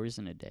 24 hours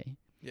in a day.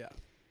 Yeah.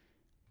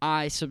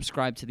 I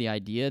subscribe to the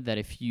idea that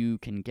if you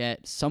can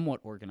get somewhat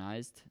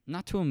organized,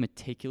 not to a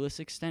meticulous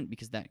extent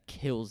because that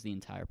kills the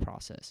entire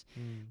process,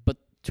 but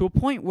to a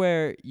point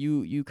where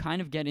you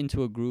kind of get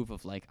into a groove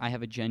of like, I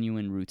have a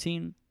genuine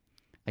routine.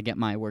 I get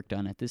my work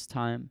done at this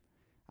time.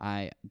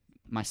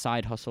 My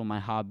side hustle, my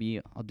hobby,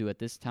 I'll do at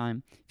this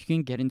time. If you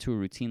can get into a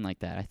routine like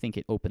that, I think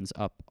it opens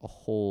up a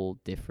whole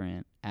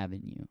different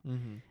avenue.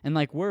 Mm-hmm. And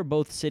like, we're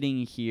both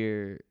sitting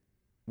here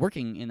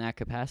working in that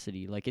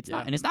capacity. Like, it's Yeah.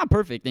 not, and it's not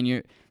perfect. And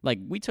you're like,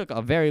 we took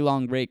a very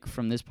long break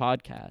from this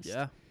podcast.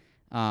 Yeah.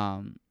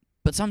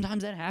 But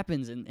sometimes that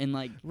happens, and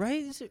like,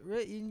 Right? Is it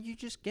right? And you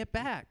just get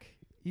back.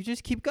 You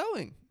just keep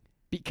going.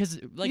 because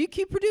like, you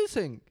keep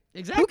producing.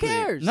 exactly.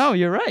 cares? No,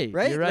 you're right.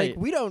 Right? You're right. Like,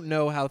 we don't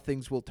know how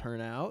things will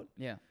turn out.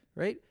 Yeah.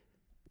 Right?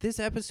 This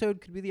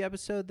episode could be the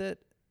episode that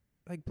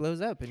like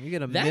blows up and you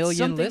get a That's million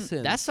something,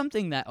 listens. That's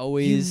something that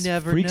always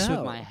never freaks know.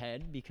 with my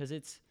head, because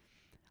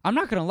I'm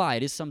not gonna lie,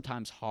 it is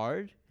sometimes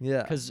hard,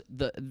 yeah. because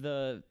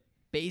the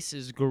base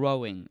is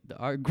growing,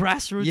 our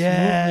grassroots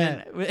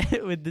Yeah.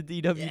 movement with the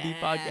DWD Yeah.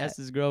 podcast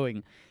is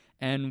growing,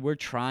 and we're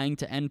trying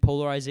to end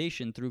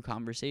polarization through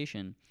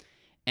conversation,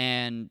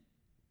 and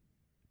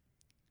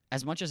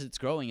as much as it's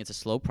growing, it's a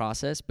slow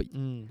process. But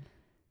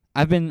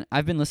I've been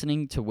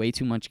listening to way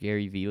too much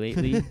Gary Vee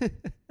lately.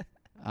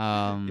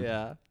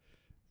 Yeah.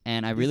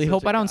 And I He's really such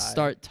hope a I don't guy.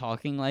 start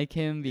talking like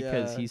him,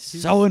 because Yeah, he's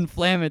he's- so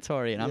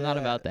inflammatory, and I'm not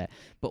Yeah. about that.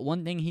 But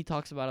one thing he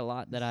talks about a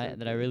lot that So I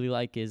good. really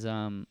like is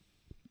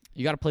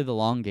you got to play the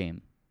long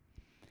game.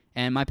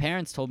 And my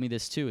parents told me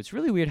this too. It's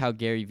really weird how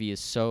Gary Vee is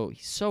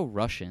he's so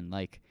Russian.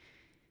 Like,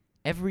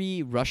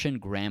 every Russian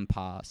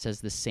grandpa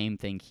says the same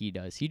thing he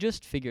does. He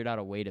just figured out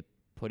a way to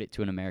put it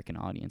to an American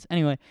audience.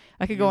 Anyway,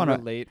 I could You go on a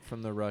relate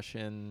from the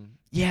Russian.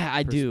 yeah,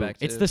 I do. It's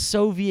perspective. the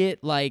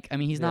Soviet, like, I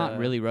mean, he's not Yeah.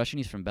 really Russian.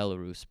 He's from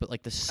Belarus, but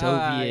like the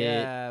Soviet,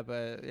 Yeah,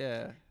 but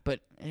yeah. but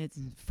it's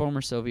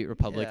former Soviet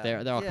republic.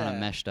 Yeah, They're all kind of yeah.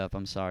 meshed up.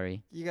 I'm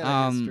sorry, You got a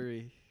Um,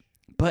 history.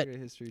 but You got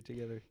a history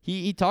together.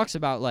 he talks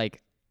about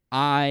like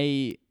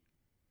I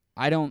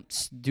don't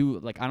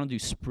do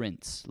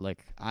sprints.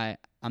 Like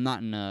I'm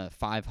not in a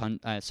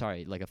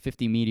 500 like a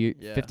 50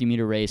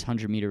 meter race,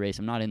 100-meter race.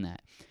 I'm not in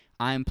that.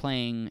 I'm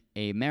playing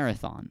a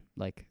marathon.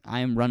 Like, I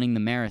am running the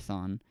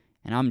marathon,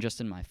 and I'm just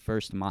in my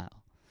first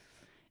mile.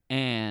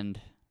 And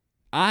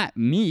I'm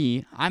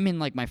in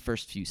like my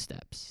first few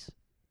steps.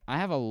 I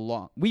have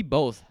we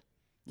both,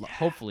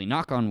 hopefully,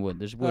 knock on wood,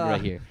 there's wood right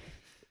here,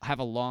 have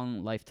a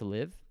long life to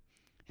live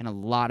and a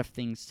lot of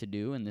things to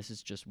do, and this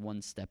is just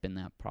one step in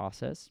that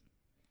process.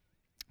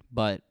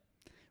 But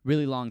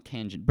really long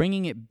tangent.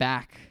 Bringing it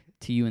back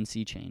to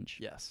UNC Change.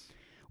 Yes.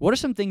 What are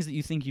some things that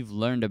you think you've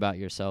learned about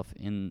yourself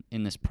in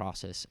this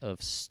process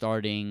of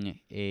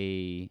starting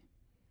a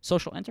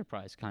social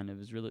enterprise? Kind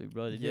of is really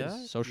what it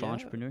is. Social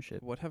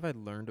entrepreneurship. What have I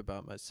learned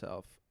about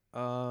myself?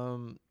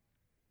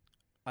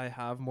 I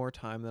have more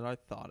time than I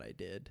thought I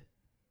did,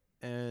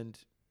 and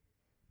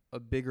a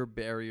bigger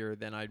barrier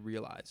than I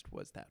realized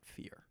was that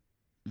fear.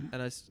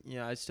 And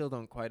I still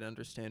don't quite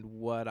understand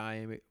what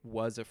I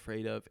was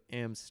afraid of,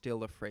 am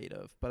still afraid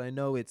of, but I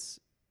know it's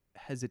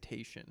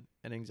hesitation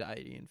and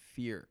anxiety and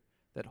fear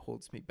that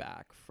holds me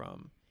back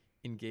from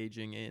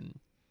engaging in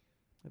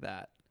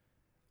that.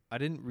 I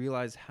didn't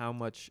realize how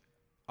much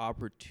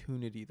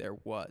opportunity there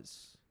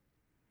was,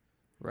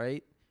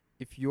 right?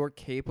 If you're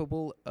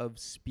capable of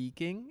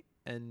speaking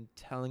and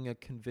telling a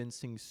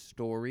convincing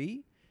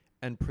story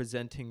and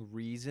presenting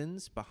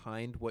reasons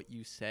behind what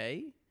you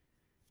say,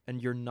 and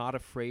you're not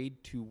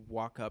afraid to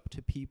walk up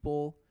to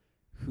people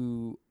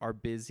who are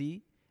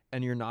busy,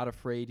 and you're not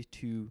afraid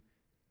to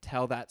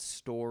tell that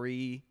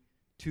story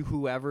to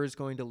whoever is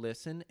going to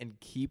listen and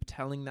keep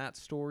telling that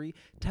story,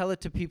 tell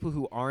it to people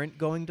who aren't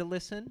going to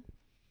listen,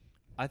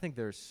 I think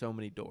there's so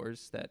many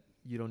doors that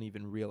you don't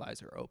even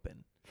realize are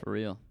open. For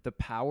real. The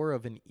power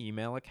of an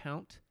email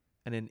account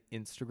and an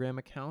Instagram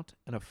account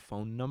and a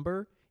phone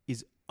number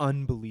is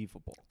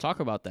unbelievable. Talk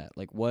about that.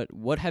 Like,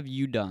 what have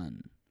you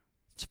done?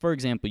 For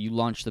example, you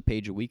launched the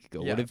page a week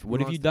ago. Yeah,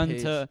 what have you launched the done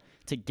page.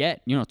 to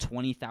get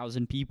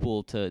 20,000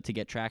 people to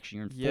get traction?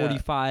 You're in Yeah.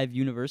 45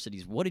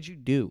 universities. What did you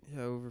do?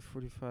 Yeah, over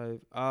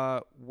 45.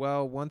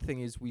 Well, one thing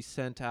is we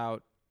sent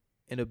out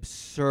an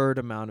absurd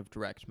amount of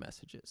direct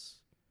messages.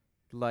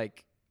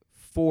 Like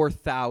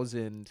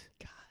 4,000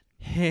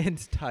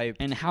 hand-typed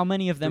And how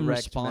many of them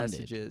direct responded?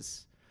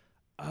 messages.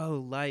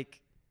 Oh,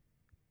 like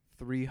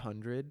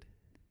 300.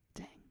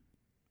 Dang.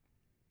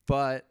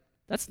 But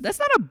That's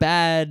not a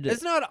bad.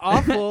 it's not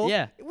awful.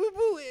 Yeah. We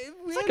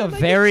It's had like a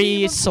team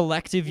very of-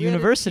 selective we had a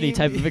university team-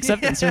 type of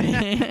acceptance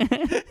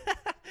rate.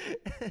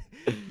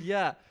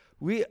 Yeah,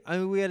 we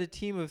had a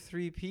team of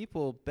 3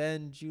 people,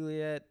 Ben,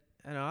 Juliet,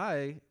 and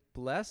I.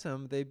 Bless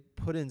them, they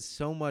put in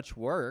so much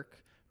work,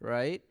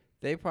 right?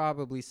 They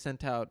probably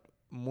sent out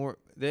more.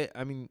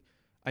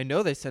 I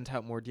know they sent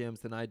out more DMs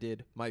than I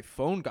did. My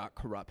phone got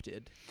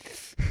corrupted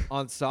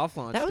on soft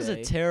launch That was day.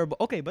 a terrible.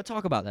 Okay, but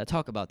talk about that.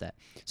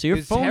 So your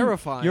It's phone,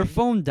 terrifying. Your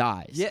phone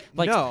dies. Yeah,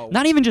 like, no,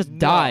 not even just no.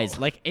 dies.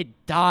 Like,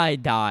 it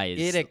dies.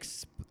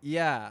 It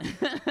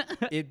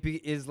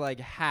is like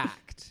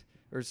hacked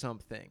or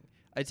something.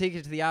 I take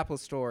it to the Apple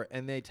store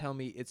and they tell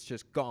me it's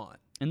just gone.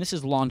 And this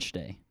is launch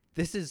day.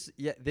 This is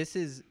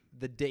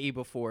the day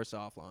before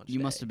soft launch. You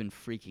day. must have been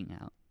freaking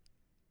out.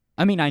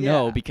 I mean, I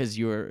know Yeah. because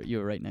you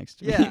were right next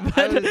to me. Yeah,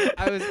 but-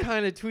 I was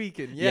kind of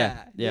tweaking.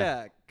 Yeah,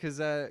 Yeah. Because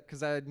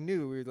I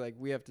knew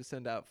we have to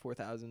send out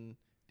 4,000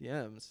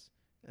 DMs,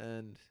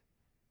 and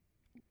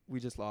we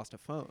just lost a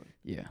phone.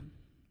 Yeah.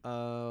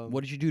 What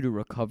What did you do to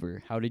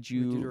recover? How did to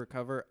you?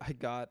 recover? I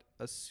got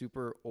a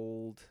super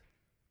old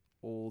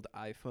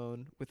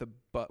iPhone with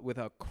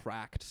a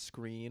cracked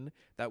screen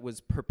that was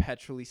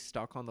perpetually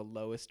stuck on the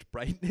lowest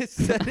brightness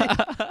setting,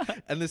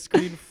 and the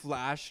screen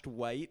flashed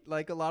white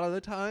like a lot of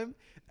the time,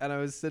 and I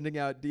was sending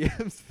out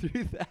DMs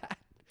through that.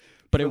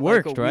 But for it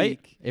like a worked, right?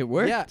 week. It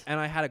worked. Yeah, and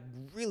I had a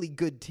really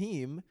good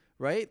team,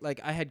 right? Like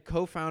I had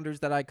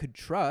co-founders that I could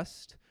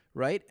trust,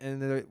 right? And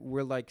they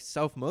were like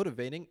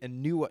self-motivating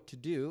and knew what to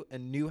do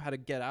and knew how to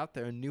get out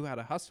there and knew how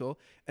to hustle.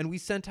 And we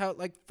sent out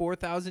like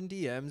 4,000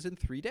 DMs in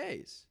 3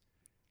 days.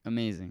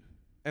 Amazing.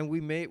 And we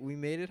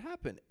made it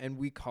happen. And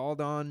we called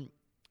on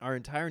our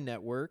entire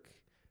network.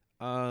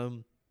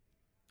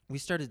 We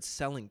started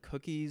selling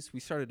cookies. We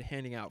started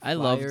handing out I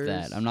flyers. loved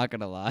that. I'm not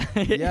gonna lie.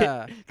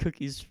 Yeah.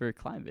 Cookies for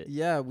climate.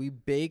 Yeah, we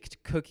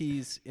baked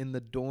cookies in the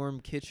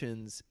dorm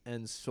kitchens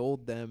and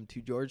sold them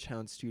to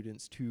Georgetown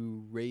students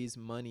to raise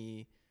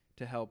money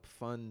to help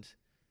fund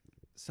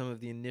some of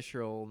the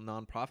initial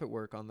nonprofit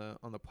work on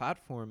the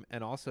platform.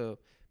 And also,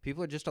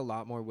 people are just a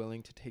lot more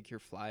willing to take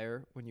your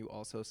flyer when you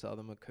also sell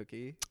them a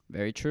cookie,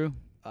 Very true.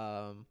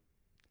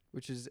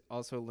 which is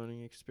also a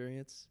learning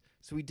experience.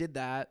 So we did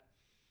that.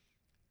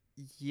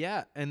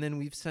 Yeah, and then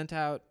we've sent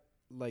out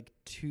like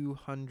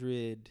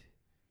 200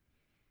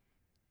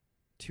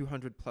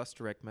 plus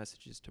direct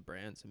messages to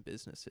brands and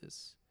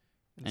businesses.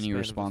 in the Any span of a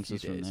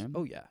responses few from days. them?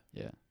 Oh yeah,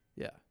 Yeah.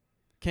 yeah.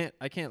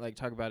 I can't like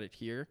talk about it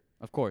here,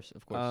 Of course.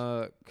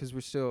 'cause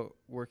we're still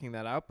working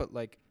that out. But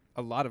like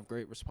a lot of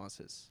great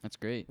responses. That's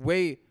great.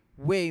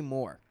 Way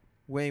more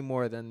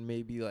than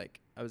maybe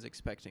like I was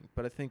expecting.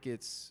 But I think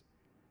it's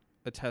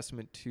a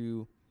testament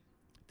to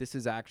this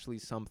is actually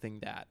something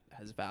that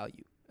has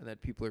value and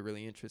that people are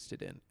really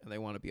interested in and they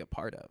want to be a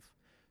part of.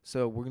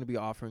 So we're going to be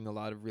offering a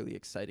lot of really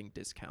exciting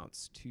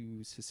discounts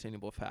to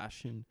sustainable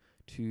fashion,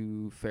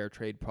 to fair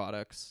trade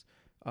products,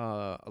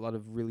 a lot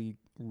of really,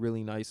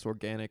 really nice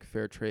organic,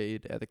 fair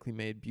trade, ethically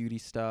made beauty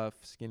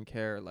stuff,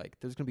 skincare. Like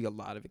there's going to be a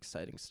lot of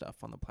exciting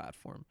stuff on the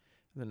platform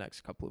in the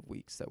next couple of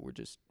weeks that we're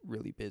just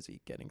really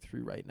busy getting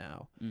through right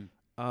now.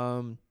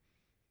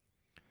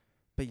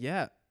 But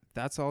yeah,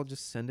 that's all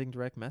just sending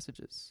direct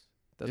messages.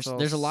 That's all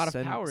There's a lot of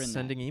power in that.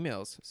 sending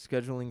emails,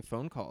 scheduling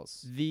phone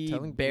calls. The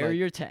telling,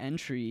 barrier to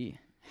entry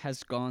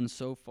has gone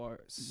so far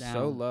down.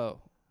 So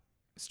low.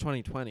 It's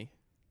 2020.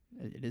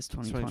 It is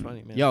 2020,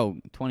 2020. man. Yo,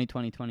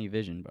 2020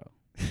 vision, bro.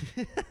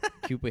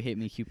 Cupid hit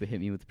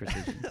me with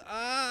precision.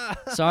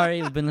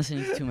 Sorry, I've been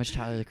listening to too much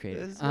Tyler the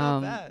Creator. It's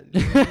not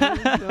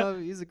bad. No,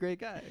 he's a great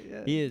guy.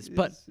 Yeah, He is,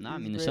 but he's I a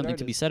mean, there's great something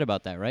to be artist. said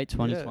about that, right?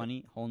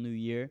 2020, whole new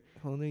year.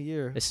 Whole new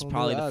year. This is whole new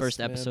probably the us, first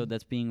man. episode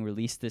that's being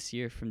released this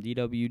year from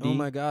DWD. Oh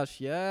my gosh,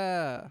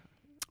 yeah.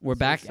 We're so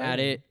back at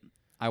exciting. it.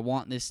 I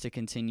want this to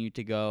continue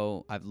to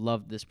go. I've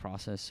loved this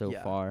process so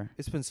Yeah. far.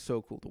 It's been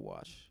so cool to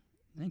watch.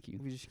 Thank you.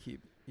 You just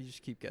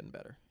keep getting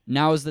better.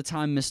 Now is the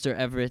time, Mr.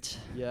 Everett.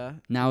 Yeah.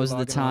 Now is the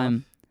Logging time.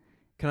 off.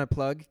 Can I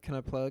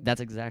plug?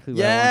 That's exactly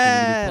what I want you to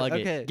Yeah, plug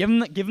okay. it.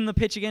 Give them the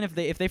pitch again if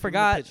they the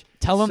forgot. pitch.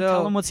 Tell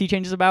So- them what Sea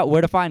Change is about,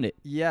 where to find it.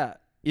 Yeah.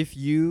 If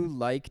you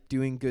like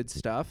doing good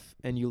stuff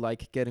and you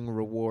like getting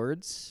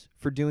rewards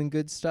for doing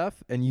good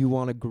stuff and you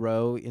want to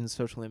grow in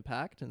social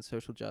impact and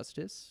social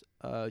justice,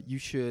 you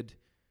should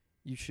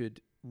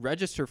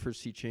register for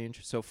Sea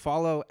Change. So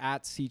follow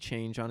at Sea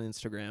Change on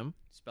Instagram.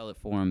 Spell it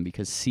for him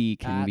because C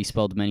can be At-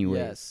 spelled many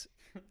ways.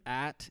 Yes.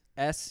 At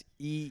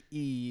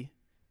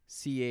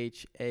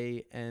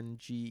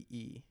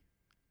SEECHANGE.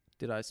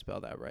 Did I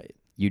spell that right?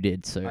 You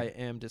did, sir. I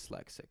am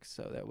dyslexic,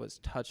 so that was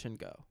touch and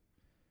go.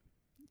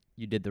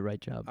 You did the right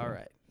job. All bro.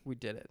 right, we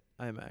did it.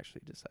 I am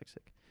actually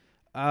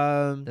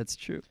dyslexic. That's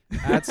true.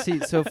 At Sea,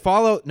 so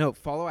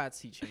follow at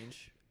Sea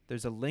Change.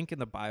 There's a link in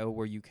the bio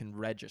where you can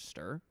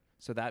register.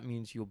 So that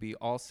means you'll be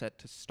all set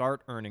to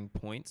start earning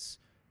points.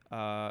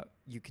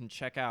 You can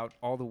check out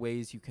all the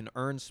ways you can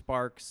earn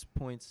Sparks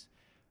points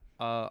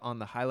on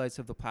the highlights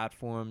of the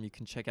platform. You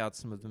can check out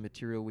some of the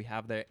material we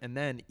have there. And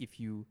then if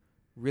you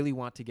really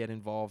want to get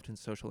involved in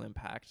social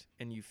impact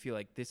and you feel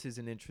like this is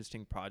an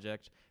interesting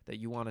project that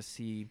you want to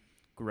see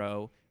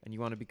grow and you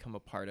want to become a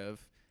part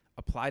of,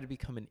 apply to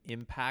become an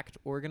impact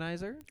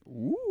organizer.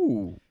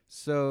 Ooh.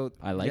 So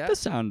I like the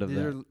sound of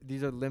that.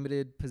 these are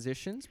limited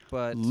positions,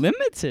 but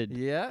Limited.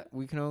 yeah,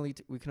 we can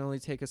only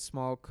take a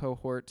small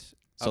cohort.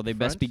 So they up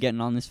best be front.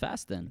 getting on this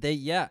fast then.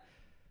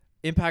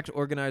 Impact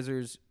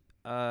organizers.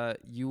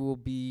 You will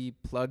be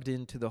plugged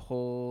into the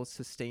whole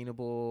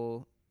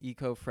sustainable,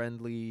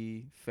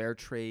 eco-friendly, fair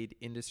trade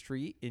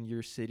industry in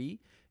your city.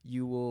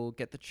 You will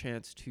get the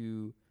chance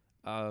to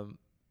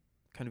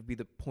kind of be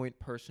the point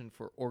person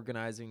for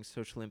organizing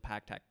social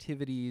impact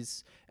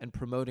activities and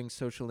promoting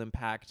social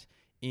impact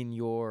in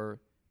your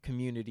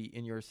community,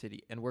 in your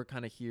city. And we're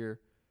kind of here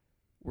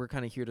we're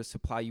kind of here to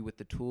supply you with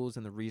the tools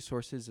and the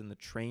resources and the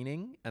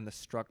training and the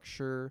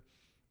structure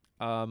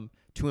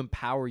to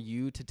empower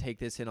you to take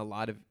this in a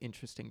lot of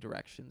interesting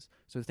directions.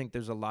 So I think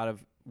there's a lot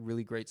of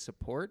really great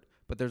support,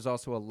 but there's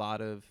also a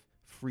lot of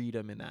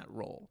freedom in that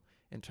role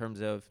in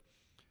terms of,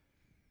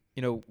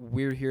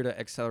 we're here to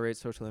accelerate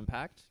social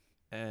impact,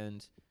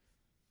 and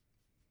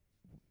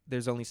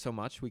there's only so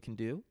much we can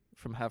do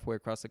from halfway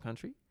across the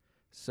country.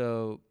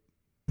 So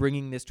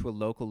bringing this to a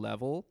local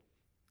level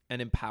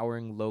and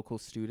empowering local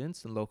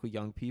students and local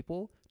young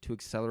people to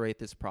accelerate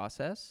this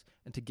process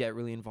and to get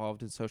really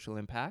involved in social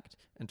impact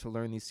and to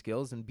learn these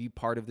skills and be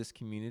part of this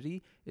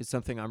community is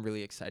something I'm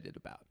really excited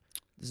about.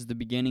 This is the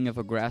beginning of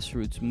a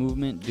grassroots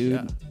movement, dude.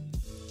 Yeah.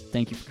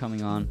 Thank you for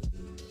coming on.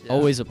 Yeah.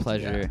 Always a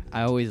pleasure. Yeah.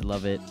 I always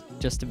love it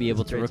just to be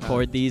able to Great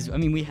record time. these. I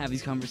mean, we have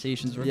these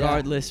conversations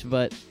regardless,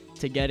 but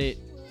to get it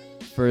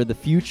for the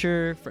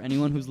future, for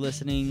anyone who's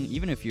listening,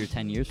 even if you're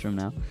 10 years from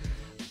now,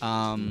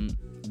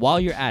 while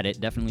you're at it,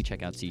 definitely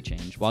check out Sea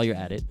Change. While you're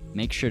at it,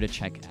 make sure to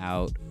check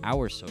out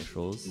our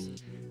socials.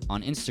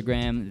 On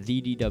Instagram,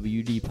 the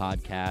DWD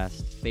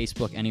Podcast,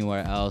 Facebook,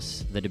 anywhere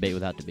else, the Debate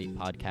Without Debate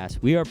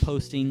Podcast. We are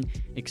posting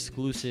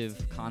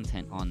exclusive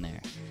content on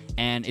there,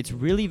 and it's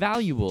really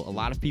valuable. A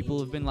lot of people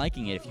have been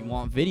liking it. If you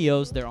want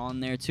videos, they're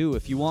on there too.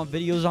 If you want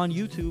videos on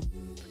YouTube,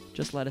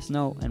 just let us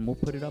know, and we'll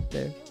put it up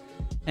there.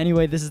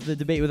 Anyway, this is the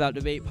Debate Without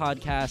Debate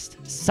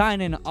Podcast,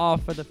 signing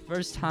off for the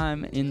first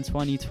time in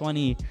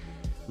 2020.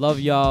 Love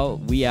y'all.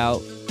 We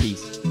out.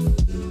 Peace.